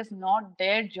 because that is not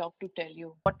their job to tell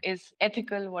you what is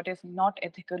ethical, what is not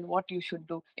ethical, what you should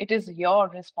do. It is your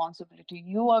responsibility.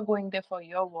 You are going there for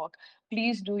your work.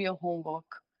 Please do your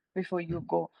homework before you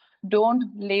go.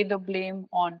 Don't lay the blame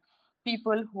on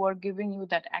people who are giving you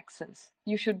that access.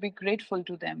 You should be grateful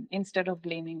to them instead of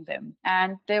blaming them.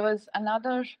 And there was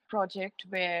another project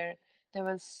where there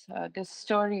was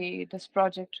this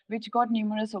project, which got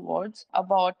numerous awards,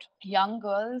 about young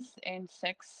girls in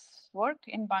sex work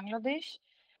in Bangladesh.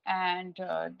 And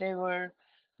they were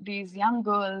these young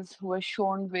girls who were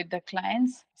shown with the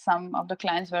clients. Some of the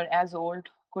clients were as old,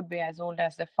 could be as old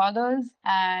as their fathers.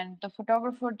 And the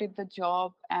photographer did the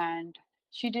job, and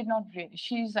she did not really,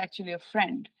 she's actually a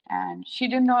friend, and she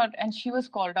did not, and she was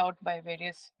called out by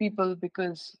various people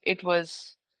because it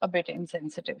was a bit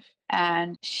insensitive.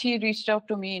 And she reached out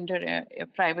to me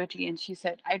privately, and she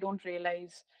said, I don't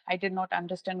realize, I did not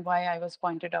understand why I was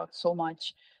pointed out so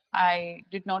much. I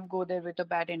did not go there with a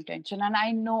bad intention. And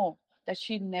I know that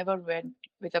she never went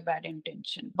with a bad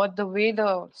intention. But the way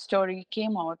the story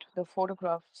came out, the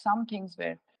photograph, some things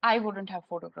were, I wouldn't have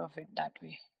photographed it that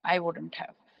way. I wouldn't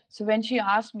have. So when she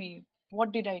asked me,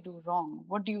 what did I do wrong?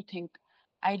 What do you think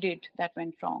I did that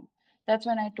went wrong? That's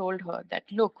when I told her that,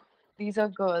 look, these are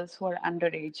girls who are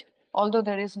underage. Although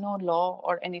there is no law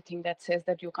or anything that says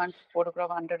that you can't photograph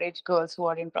underage girls who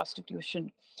are in prostitution,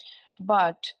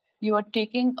 but you are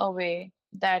taking away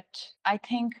that, I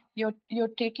think you're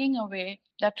taking away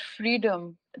that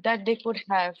freedom that they could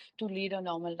have to lead a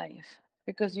normal life,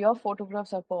 because your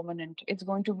photographs are permanent. It's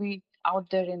going to be out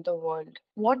there in the world.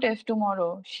 What if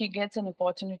tomorrow she gets an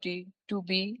opportunity to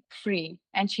be free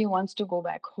and she wants to go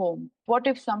back home? What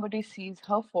if somebody sees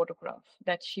her photograph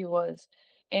that she was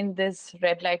in this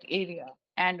red light area?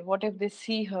 And what if they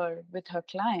see her with her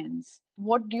clients?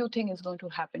 What do you think is going to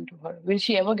happen to her? Will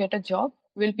she ever get a job?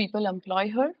 Will people employ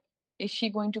her? Is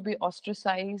she going to be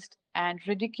ostracized and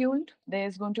ridiculed?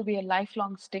 There's going to be a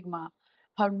lifelong stigma.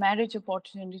 Her marriage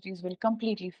opportunities will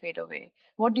completely fade away.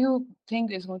 What do you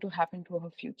think is going to happen to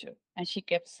her future? And she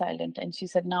kept silent, and she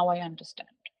said, now I understand.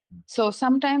 So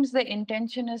sometimes the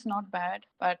intention is not bad,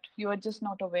 but you are just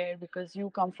not aware because you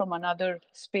come from another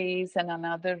space and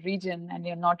another region, and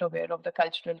you're not aware of the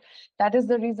cultural. That is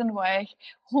the reason why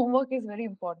homework is very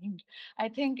important. I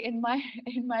think in my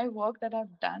in my work that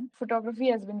I've done,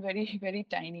 photography has been very, very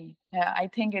tiny. I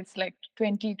think it's like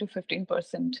 20 to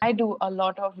 15%. I do a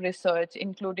lot of research,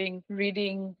 including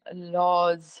reading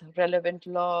laws, relevant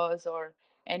laws, or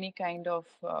any kind of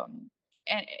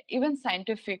and even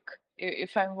scientific,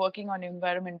 if I'm working on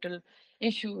environmental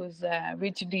issues,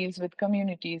 which deals with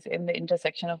communities, in the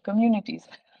intersection of communities,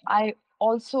 I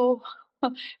also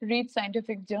read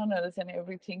scientific journals and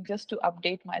everything, just to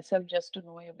update myself, just to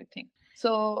know everything.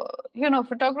 So,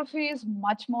 photography is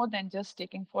much more than just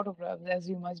taking photographs, as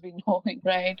you must be knowing,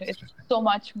 right? It's so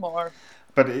much more.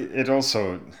 But it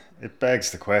also it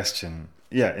begs the question.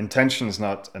 Yeah, intention is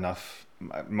not enough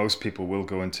most people will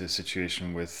go into a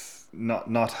situation with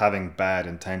not having bad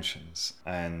intentions,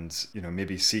 and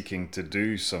maybe seeking to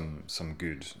do some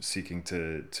good, seeking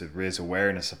to raise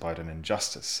awareness about an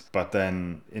injustice, but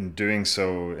then in doing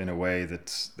so in a way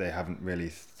that they haven't really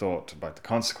thought about the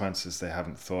consequences, they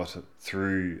haven't thought it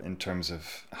through in terms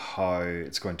of how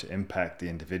it's going to impact the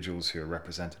individuals who are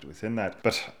represented within that.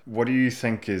 But what do you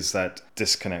think is that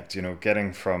disconnect,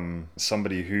 getting from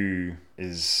somebody who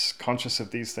is conscious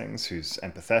of these things, who's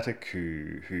empathetic,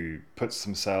 who puts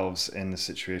themselves in the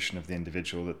situation of the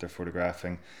individual that they're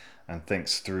photographing and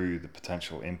thinks through the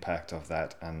potential impact of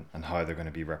that, and how they're going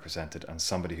to be represented, and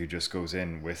somebody who just goes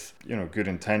in with good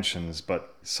intentions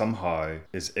but somehow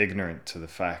is ignorant to the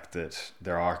fact that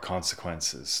there are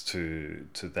consequences to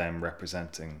them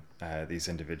representing these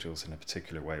individuals in a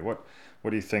particular way. What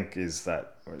do you think is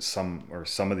that, or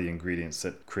some of the ingredients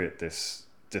that create this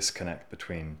disconnect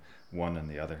between one and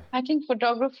the other? I think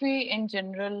photography in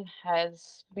general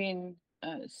has been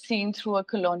seen through a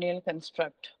colonial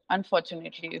construct.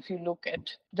 Unfortunately, if you look at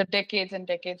the decades and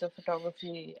decades of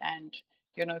photography, and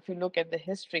if you look at the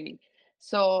history,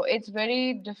 so it's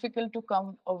very difficult to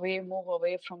move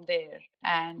away from there,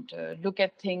 and look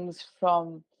at things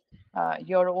from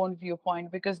your own viewpoint,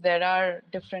 because there are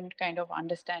different kind of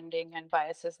understanding and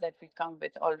biases that we come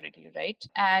with already, right?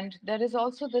 And there is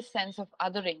also this sense of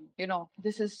othering.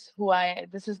 This is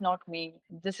this is not me,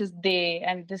 this is they,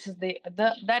 and this is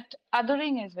that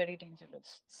othering is very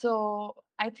dangerous. So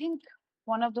I think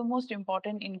one of the most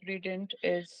important ingredient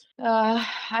is,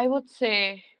 I would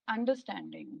say,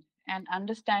 understanding,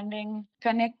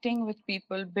 connecting with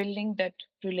people, building that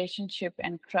relationship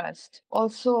and trust.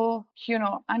 Also,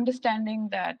 understanding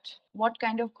that what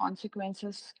kind of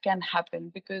consequences can happen,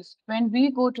 because when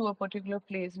we go to a particular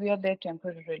place, we are there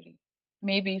temporarily,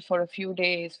 maybe for a few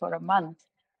days, for a month,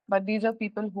 but these are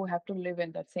people who have to live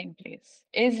in that same place.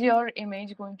 Is your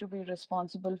image going to be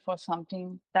responsible for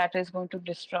something that is going to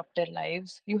disrupt their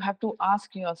lives? You have to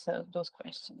ask yourself those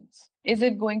questions. Is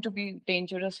it going to be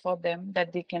dangerous for them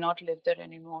that they cannot live there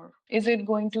anymore? Is it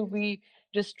going to be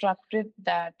disrupted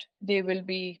that they will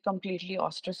be completely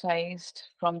ostracized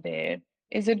from there?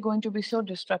 Is it going to be so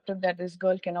disruptive that this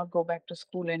girl cannot go back to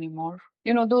school anymore?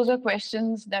 Those are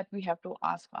questions that we have to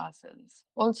ask ourselves.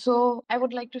 Also, I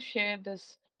would like to share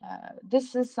this.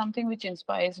 This is something which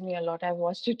inspires me a lot. I've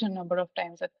watched it a number of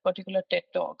times, a particular TED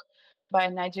talk by a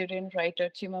Nigerian writer,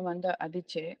 Chimamanda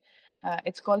Adichie.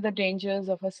 It's called The Dangers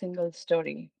of a Single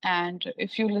Story. And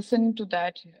if you listen to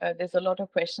that, there's a lot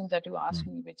of questions that you asked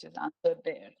me, which is answered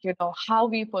there. How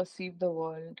we perceive the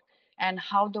world, and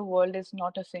how the world is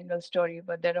not a single story,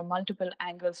 but there are multiple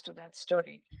angles to that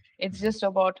story. It's just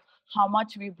about how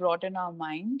much we broaden our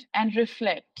mind and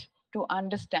reflect to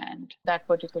understand that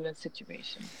particular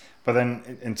situation. But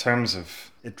then, in terms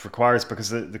of it requires,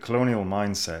 because the colonial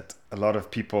mindset, a lot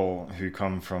of people who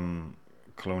come from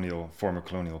former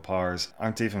colonial powers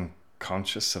aren't even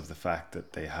conscious of the fact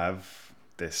that they have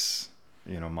this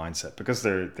mindset, because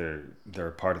they're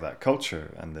a part of that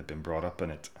culture and they've been brought up in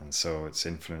it, and so it's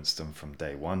influenced them from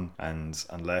day one. And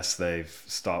unless they've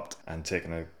stopped and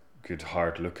taken a good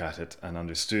hard look at it and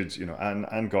understood,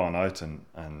 and gone out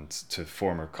and to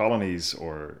former colonies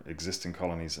or existing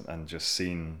colonies and just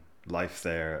seen life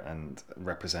there and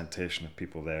representation of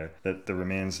people there, that there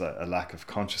remains a lack of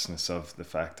consciousness of the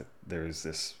fact that there is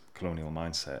this colonial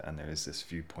mindset and there is this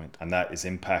viewpoint, and that is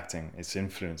impacting, it's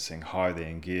influencing how they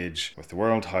engage with the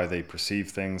world, how they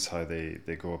perceive things, how they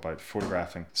go about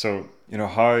photographing. So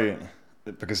how,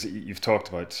 because you've talked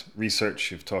about research,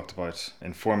 you've talked about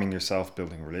informing yourself,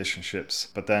 building relationships,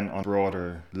 but then on a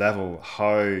broader level,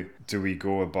 how do we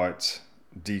go about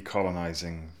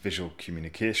decolonizing visual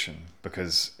communication?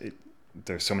 Because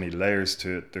there's so many layers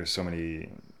to it, there's so many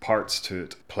parts to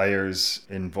it, players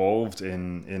involved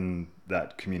in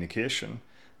that communication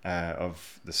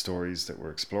of the stories that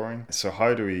we're exploring. So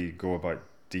how do we go about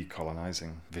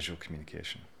decolonizing visual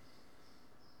communication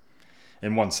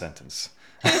in one sentence?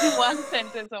 In one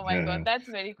sentence, oh my God, Yeah. that's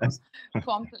very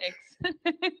complex.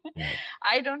 Yeah.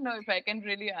 I don't know if I can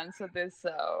really answer this.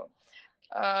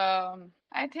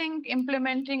 I think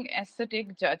implementing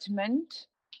aesthetic judgment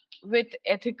with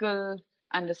ethical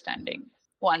understanding.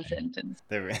 One sentence.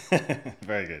 There we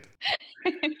very good.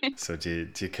 So do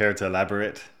you care to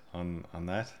elaborate on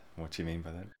that? What do you mean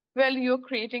by that? Well, you're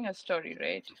creating a story,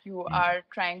 right? You Mm. are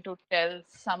trying to tell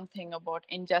something about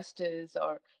injustice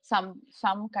or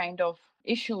some kind of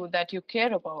issue that you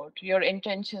care about. Your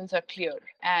intentions are clear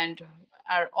and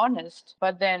are honest,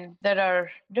 but then there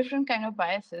are different kind of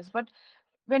biases. But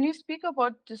When you speak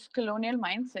about this colonial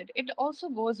mindset, it also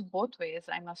goes both ways.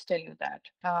 I must tell you that.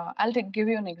 Give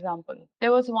you an example.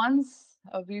 There was once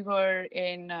we were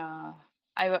in.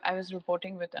 I was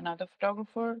reporting with another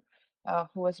photographer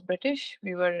who was British.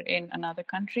 We were in another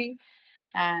country,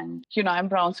 and I'm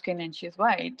brown skin and she's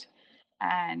white.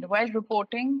 And while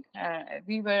reporting,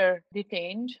 we were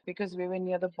detained because we were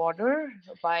near the border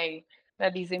by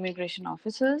these immigration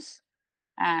officers,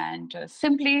 and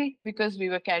simply because we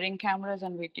were carrying cameras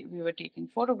and we were taking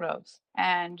photographs,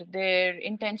 and their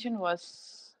intention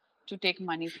was to take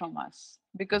money from us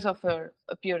because of our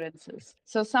appearances.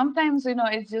 So sometimes,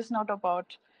 it's just not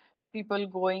about people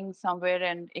going somewhere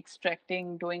and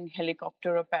extracting, doing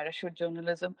helicopter or parachute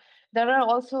journalism. There are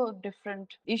also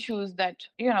different issues that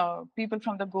people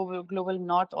from the global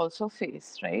north also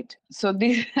face, right? So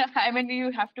these, I mean,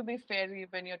 you have to be fair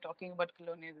when you're talking about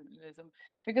colonialism,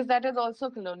 because that is also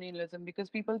colonialism. Because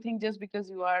people think just because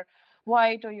you are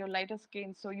white or you're lighter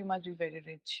skin, so you must be very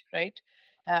rich, right?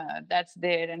 That's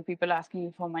there, and people asking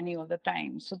you for money all the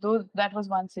time. So that was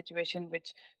one situation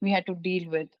which we had to deal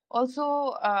with.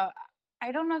 Also,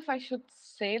 I don't know if I should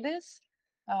say this,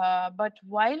 but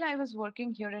while I was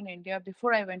working here in India,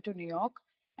 before I went to New York,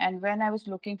 and when I was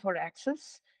looking for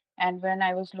access, and when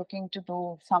I was looking to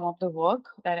do some of the work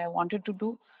that I wanted to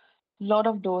do, a lot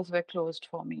of doors were closed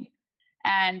for me.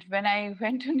 And when I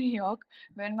went to New York,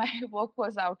 when my work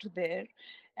was out there,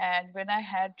 and when I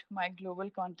had my global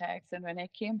contacts, and when I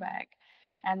came back,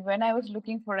 and when I was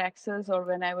looking for access, or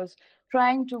when I was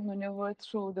trying to maneuver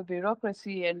through the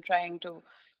bureaucracy and trying to,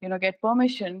 get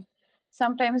permission,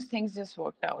 sometimes things just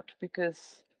worked out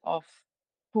because of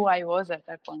who I was at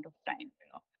that point of time.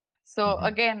 So Hmm.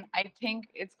 again, I think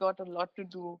it's got a lot to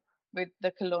do with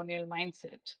the colonial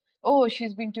mindset. Oh,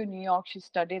 she's been to New York, she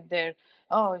studied there.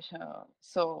 Oh,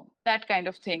 so that kind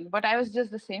of thing. But I was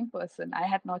just the same person. I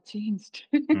had not changed.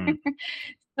 Mm.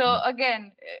 So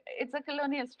again, it's a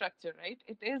colonial structure, right?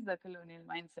 It is the colonial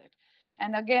mindset.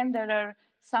 And again, there are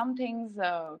some things.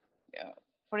 Uh,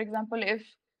 for example, if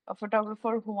a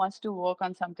photographer who wants to work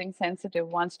on something sensitive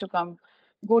wants to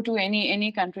go to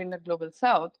any country in the global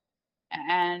south,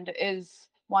 and is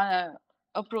one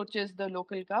approaches the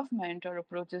local government or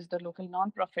approaches the local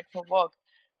nonprofit for work,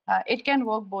 it can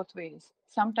work both ways.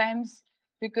 Sometimes,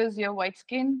 because you're white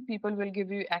skin, people will give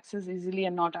you access easily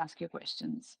and not ask you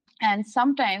questions. And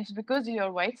sometimes, because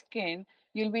you're white skin,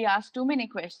 you'll be asked too many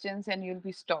questions and you'll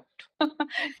be stopped.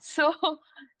 so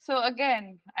so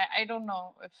again, I don't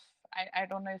know if I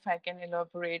don't know if I can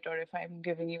elaborate or if I'm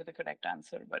giving you the correct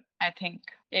answer, but I think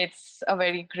it's a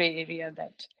very gray area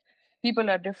that people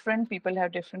are different, people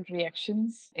have different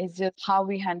reactions. It's just how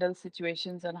we handle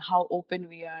situations and how open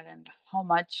we are and how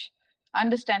much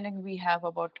understanding we have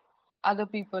about other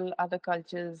people, other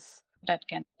cultures, that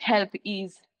can help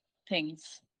ease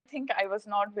things. I think I was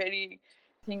not very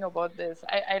thinking about this.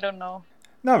 I don't know.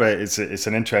 No, but it's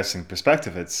an interesting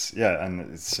perspective. It's yeah,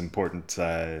 and it's important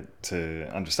to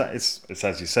understand. It's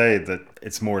as you say that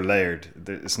it's more layered.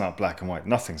 It's not black and white.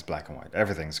 Nothing's black and white.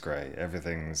 Everything's grey.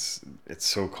 It's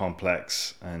so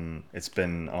complex, and it's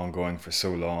been ongoing for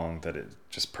so long that it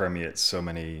just permeates so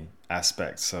many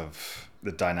aspects of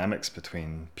the dynamics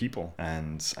between people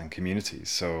and communities.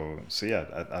 So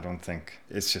yeah, I don't think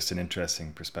it's just an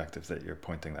interesting perspective that you're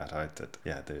pointing that out. That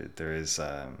yeah,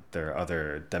 there are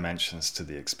other dimensions to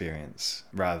the experience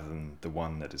rather than the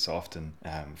one that is often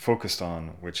focused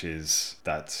on, which is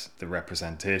that the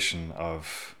representation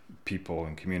of people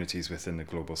and communities within the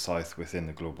global south, within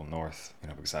the global north,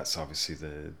 because that's obviously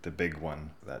the big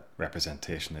one, that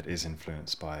representation that is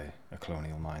influenced by a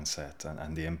colonial mindset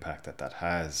and the impact that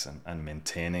has, and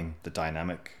maintaining the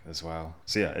dynamic as well.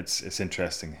 So yeah, it's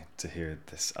interesting to hear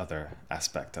this other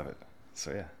aspect of it.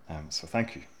 So yeah, so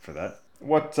thank you for that.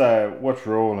 What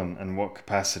role and what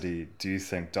capacity do you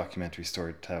think documentary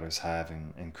storytellers have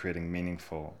in creating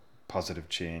meaningful positive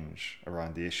change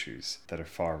around the issues that are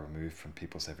far removed from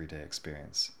people's everyday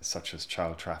experience, such as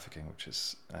child trafficking, which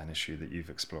is an issue that you've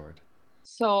explored?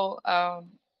 So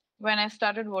when I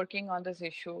started working on this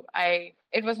issue, I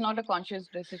it was not a conscious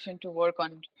decision to work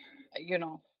on, you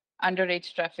know,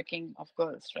 underage trafficking of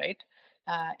girls, right?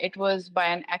 It was by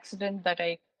an accident that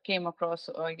I came across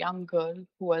a young girl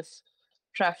who was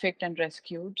trafficked and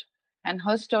rescued, and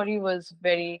her story was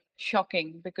very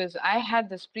shocking because I had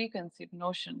this preconceived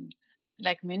notion,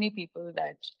 like many people,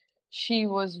 that she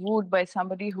was wooed by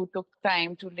somebody who took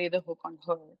time to lay the hook on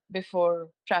her before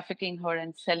trafficking her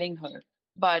and selling her.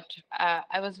 But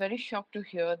I was very shocked to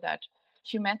hear that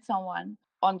she met someone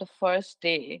on the first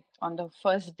day, on the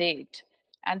first date.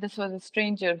 And this was a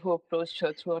stranger who approached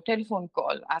her through a telephone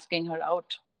call asking her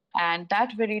out. And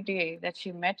that very day that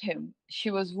she met him,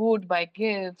 she was wooed by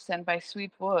gifts and by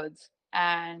sweet words.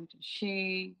 And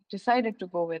she decided to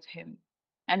go with him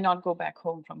and not go back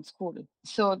home from school.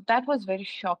 So that was very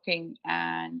shocking.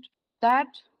 And that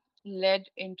led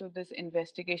into this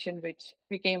investigation, which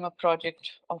became a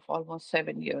project of almost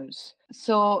 7 years.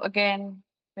 So, again,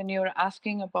 when you're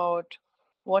asking about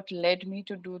what led me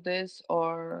to do this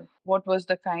or what was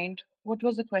the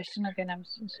question again? I'm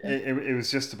so sorry. It was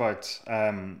just about,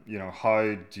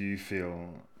 how do you feel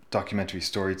documentary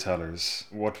storytellers,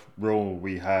 what role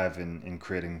we have in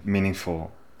creating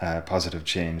meaningful, positive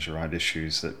change around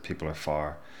issues that people are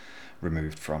far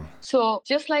removed from. So,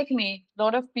 just like me, a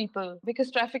lot of people, because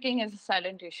trafficking is a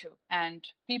silent issue, and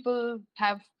people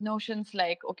have notions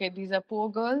like, okay, these are poor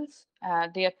girls,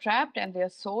 they are trapped and they are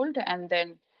sold, and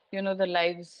then, the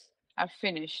lives are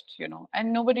finished,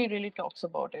 and nobody really talks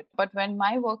about it. But when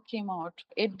my work came out,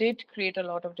 it did create a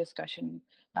lot of discussion.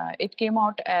 It came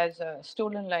out as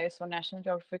Stolen Lives for National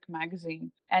Geographic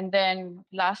magazine. And then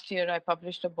last year, I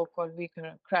published a book called We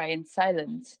Cry in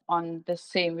Silence on the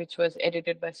same, which was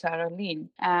edited by Sarah Lean.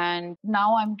 And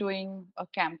now I'm doing a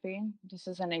campaign. This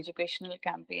is an educational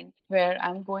campaign where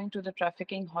I'm going to the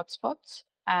trafficking hotspots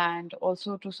and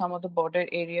also to some of the border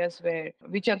areas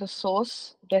which are the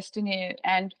source destination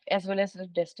and as well as the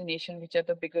destination, which are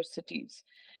the bigger cities.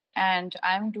 And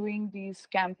I'm doing these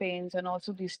campaigns and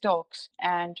also these talks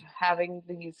and having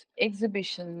these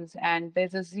exhibitions. And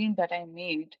there's a zine that I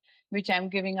made, which I'm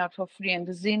giving out for free. And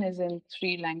the zine is in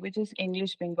three languages: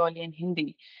 English, Bengali, and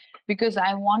Hindi, because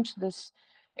I want this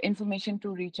information to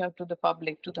reach out to the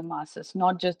public, to the masses,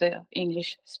 not just the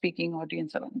English speaking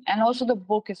audience alone. And also, the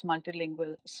book is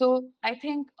multilingual. So I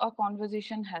think a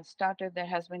conversation has started. There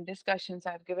has been discussions.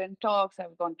 I've given talks,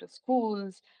 I've gone to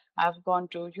schools, I've gone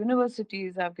to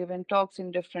universities, I've given talks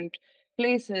in different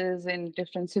places, in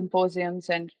different symposiums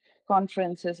and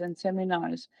conferences and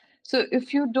seminars. So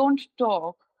if you don't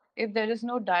talk, if there is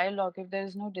no dialogue, if there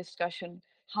is no discussion,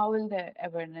 how will the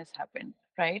awareness happen,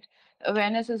 right?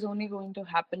 Awareness is only going to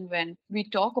happen when we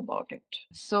talk about it.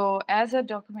 So as a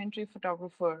documentary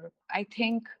photographer, I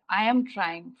think I am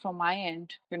trying from my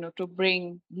end, to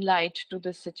bring light to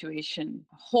this situation,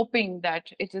 hoping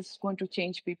that it is going to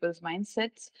change people's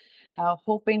mindsets,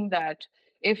 hoping that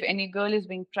if any girl is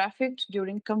being trafficked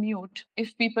during commute,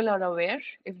 if people are aware,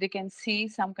 if they can see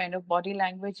some kind of body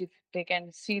language, if they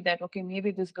can see that, okay,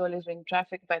 maybe this girl is being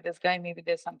trafficked by this guy, maybe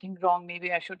there's something wrong,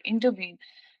 maybe I should intervene,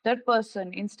 that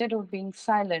person, instead of being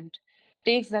silent,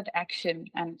 takes that action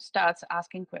and starts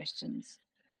asking questions.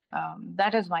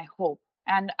 That is my hope.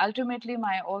 And ultimately,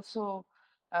 my also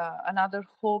another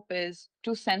hope is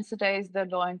to sensitize the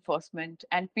law enforcement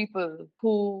and people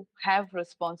who have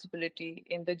responsibility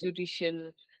in the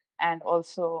judicial and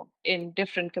also in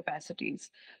different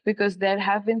capacities. Because there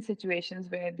have been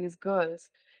situations where these girls,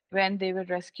 when they were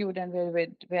rescued and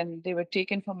when they were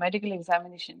taken for medical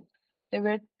examination, there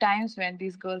were times when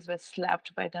these girls were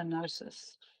slapped by the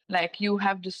nurses, like, you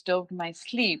have disturbed my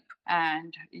sleep,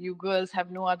 and you girls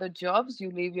have no other jobs, you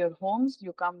leave your homes,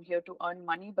 you come here to earn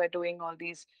money by doing all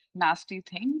these nasty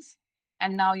things,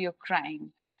 and now you're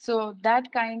crying. So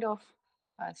that kind of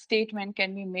statement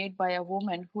can be made by a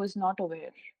woman who is not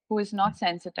aware, who is not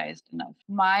sensitized enough.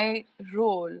 My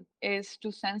role is to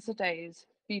sensitize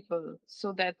people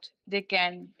so that they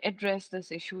can address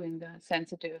this issue in the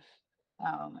sensitive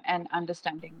and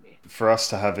understanding way. For us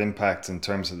to have impact in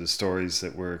terms of the stories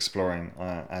that we're exploring,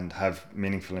 and have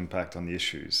meaningful impact on the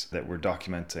issues that we're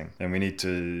documenting, then we need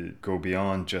to go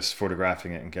beyond just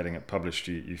photographing it and getting it published.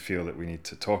 You feel that we need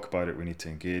to talk about it, we need to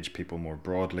engage people more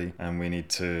broadly, and we need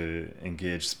to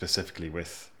engage specifically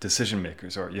with decision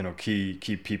makers, or key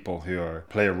people who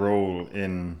play a role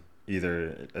in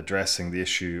either addressing the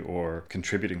issue or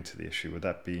contributing to the issue. Would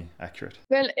that be accurate?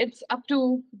 Well, it's up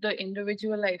to the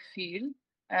individual, I feel.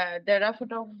 There are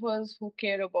photographers who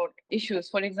care about issues.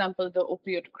 For example, the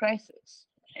opioid crisis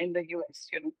in the US.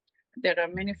 There are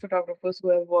many photographers who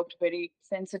have worked very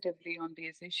sensitively on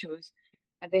these issues.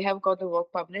 And they have got the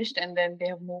work published and then they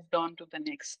have moved on to the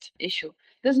next issue.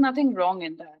 There's nothing wrong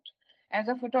in that. As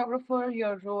a photographer,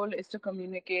 your role is to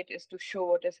communicate, is to show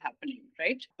what is happening,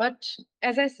 right? But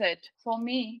as I said, for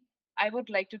me, I would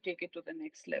like to take it to the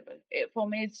next level. For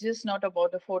me, it's just not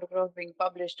about the photograph being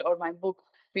published or my book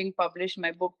being published,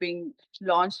 my book being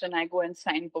launched, and I go and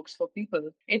sign books for people.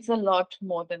 It's a lot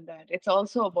more than that. It's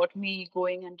also about me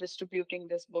going and distributing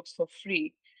these books for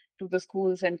free to the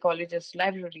schools and colleges,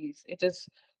 libraries. It is,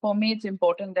 for me, it's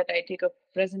important that I take a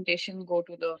presentation, go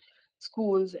to the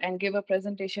schools and give a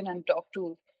presentation and talk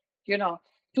to, you know,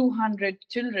 200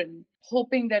 children,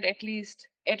 hoping that at least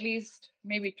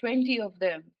maybe 20 of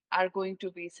them are going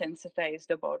to be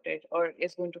sensitized about it or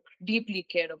is going to deeply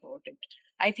care about it,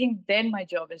 I think then my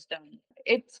job is done.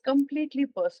 It's completely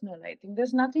personal. I think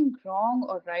there's nothing wrong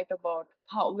or right about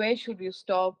how, where should you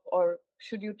stop or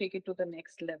should you take it to the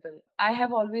next level. I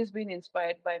have always been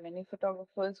inspired by many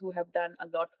photographers who have done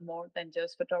a lot more than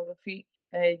just photography.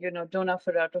 Donna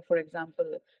Ferrato, for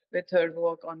example, with her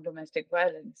work on domestic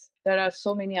violence. There are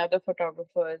so many other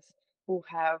photographers who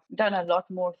have done a lot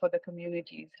more for the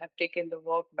communities, have taken the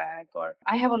work back, or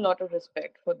I have a lot of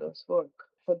respect for those work,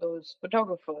 for those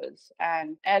photographers.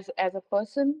 And as a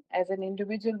person, as an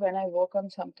individual, when I work on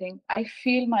something, I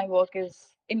feel my work is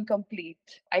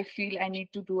incomplete. I feel I need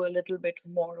to do a little bit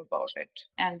more about it.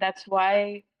 And that's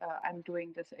why I'm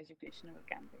doing this educational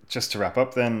campaign. Just to wrap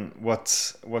up, then,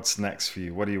 what's next for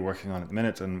you? What are you working on at the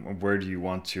minute, and where do you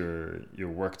want your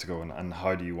work to go, and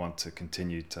how do you want to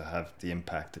continue to have the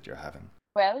impact that you're having?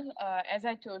 Well, as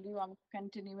I told you, I'm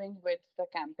continuing with the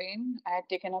campaign. I had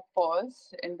taken a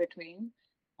pause in between.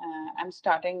 I'm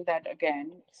starting that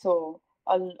again. So,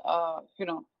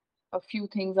 a few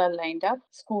things are lined up.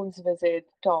 Schools visit,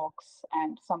 talks,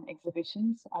 and some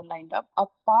exhibitions are lined up.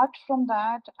 Apart from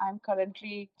that, I'm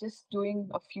currently just doing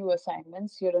a few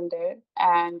assignments here and there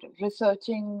and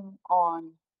researching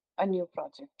on a new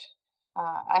project.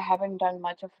 I haven't done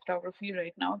much of photography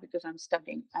right now because I'm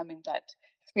studying. I'm in that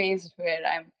phase where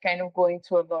I'm kind of going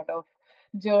through a lot of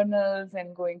journals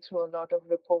and going through a lot of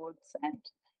reports and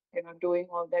doing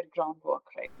all that groundwork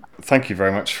right now. Thank you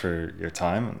very much for your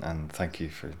time, and thank you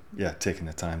for taking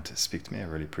the time to speak to me. I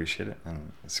really appreciate it,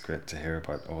 and it's great to hear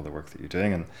about all the work that you're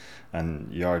doing,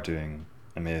 and you are doing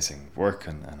amazing work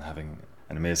and having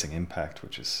an amazing impact,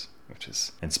 which is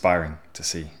inspiring to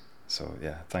see. So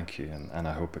yeah, thank you, and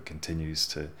I hope it continues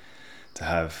to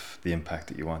have the impact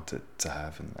that you want it to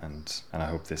have, and I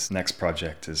hope this next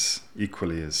project is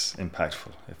equally as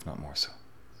impactful, if not more so.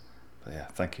 But yeah,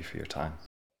 thank you for your time.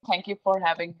 Thank you for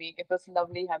having me. It was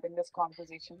lovely having this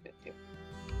conversation with you.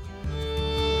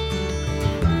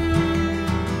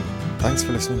 Thanks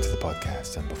for listening to the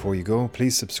podcast, and before you go,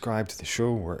 please subscribe to the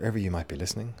show wherever you might be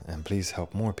listening, and please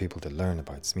help more people to learn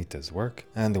about Smita's work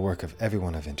and the work of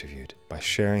everyone I've interviewed by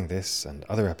sharing this and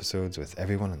other episodes with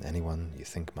everyone and anyone you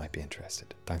think might be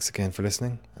interested. Thanks again for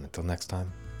listening, and until next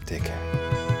time, take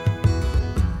care.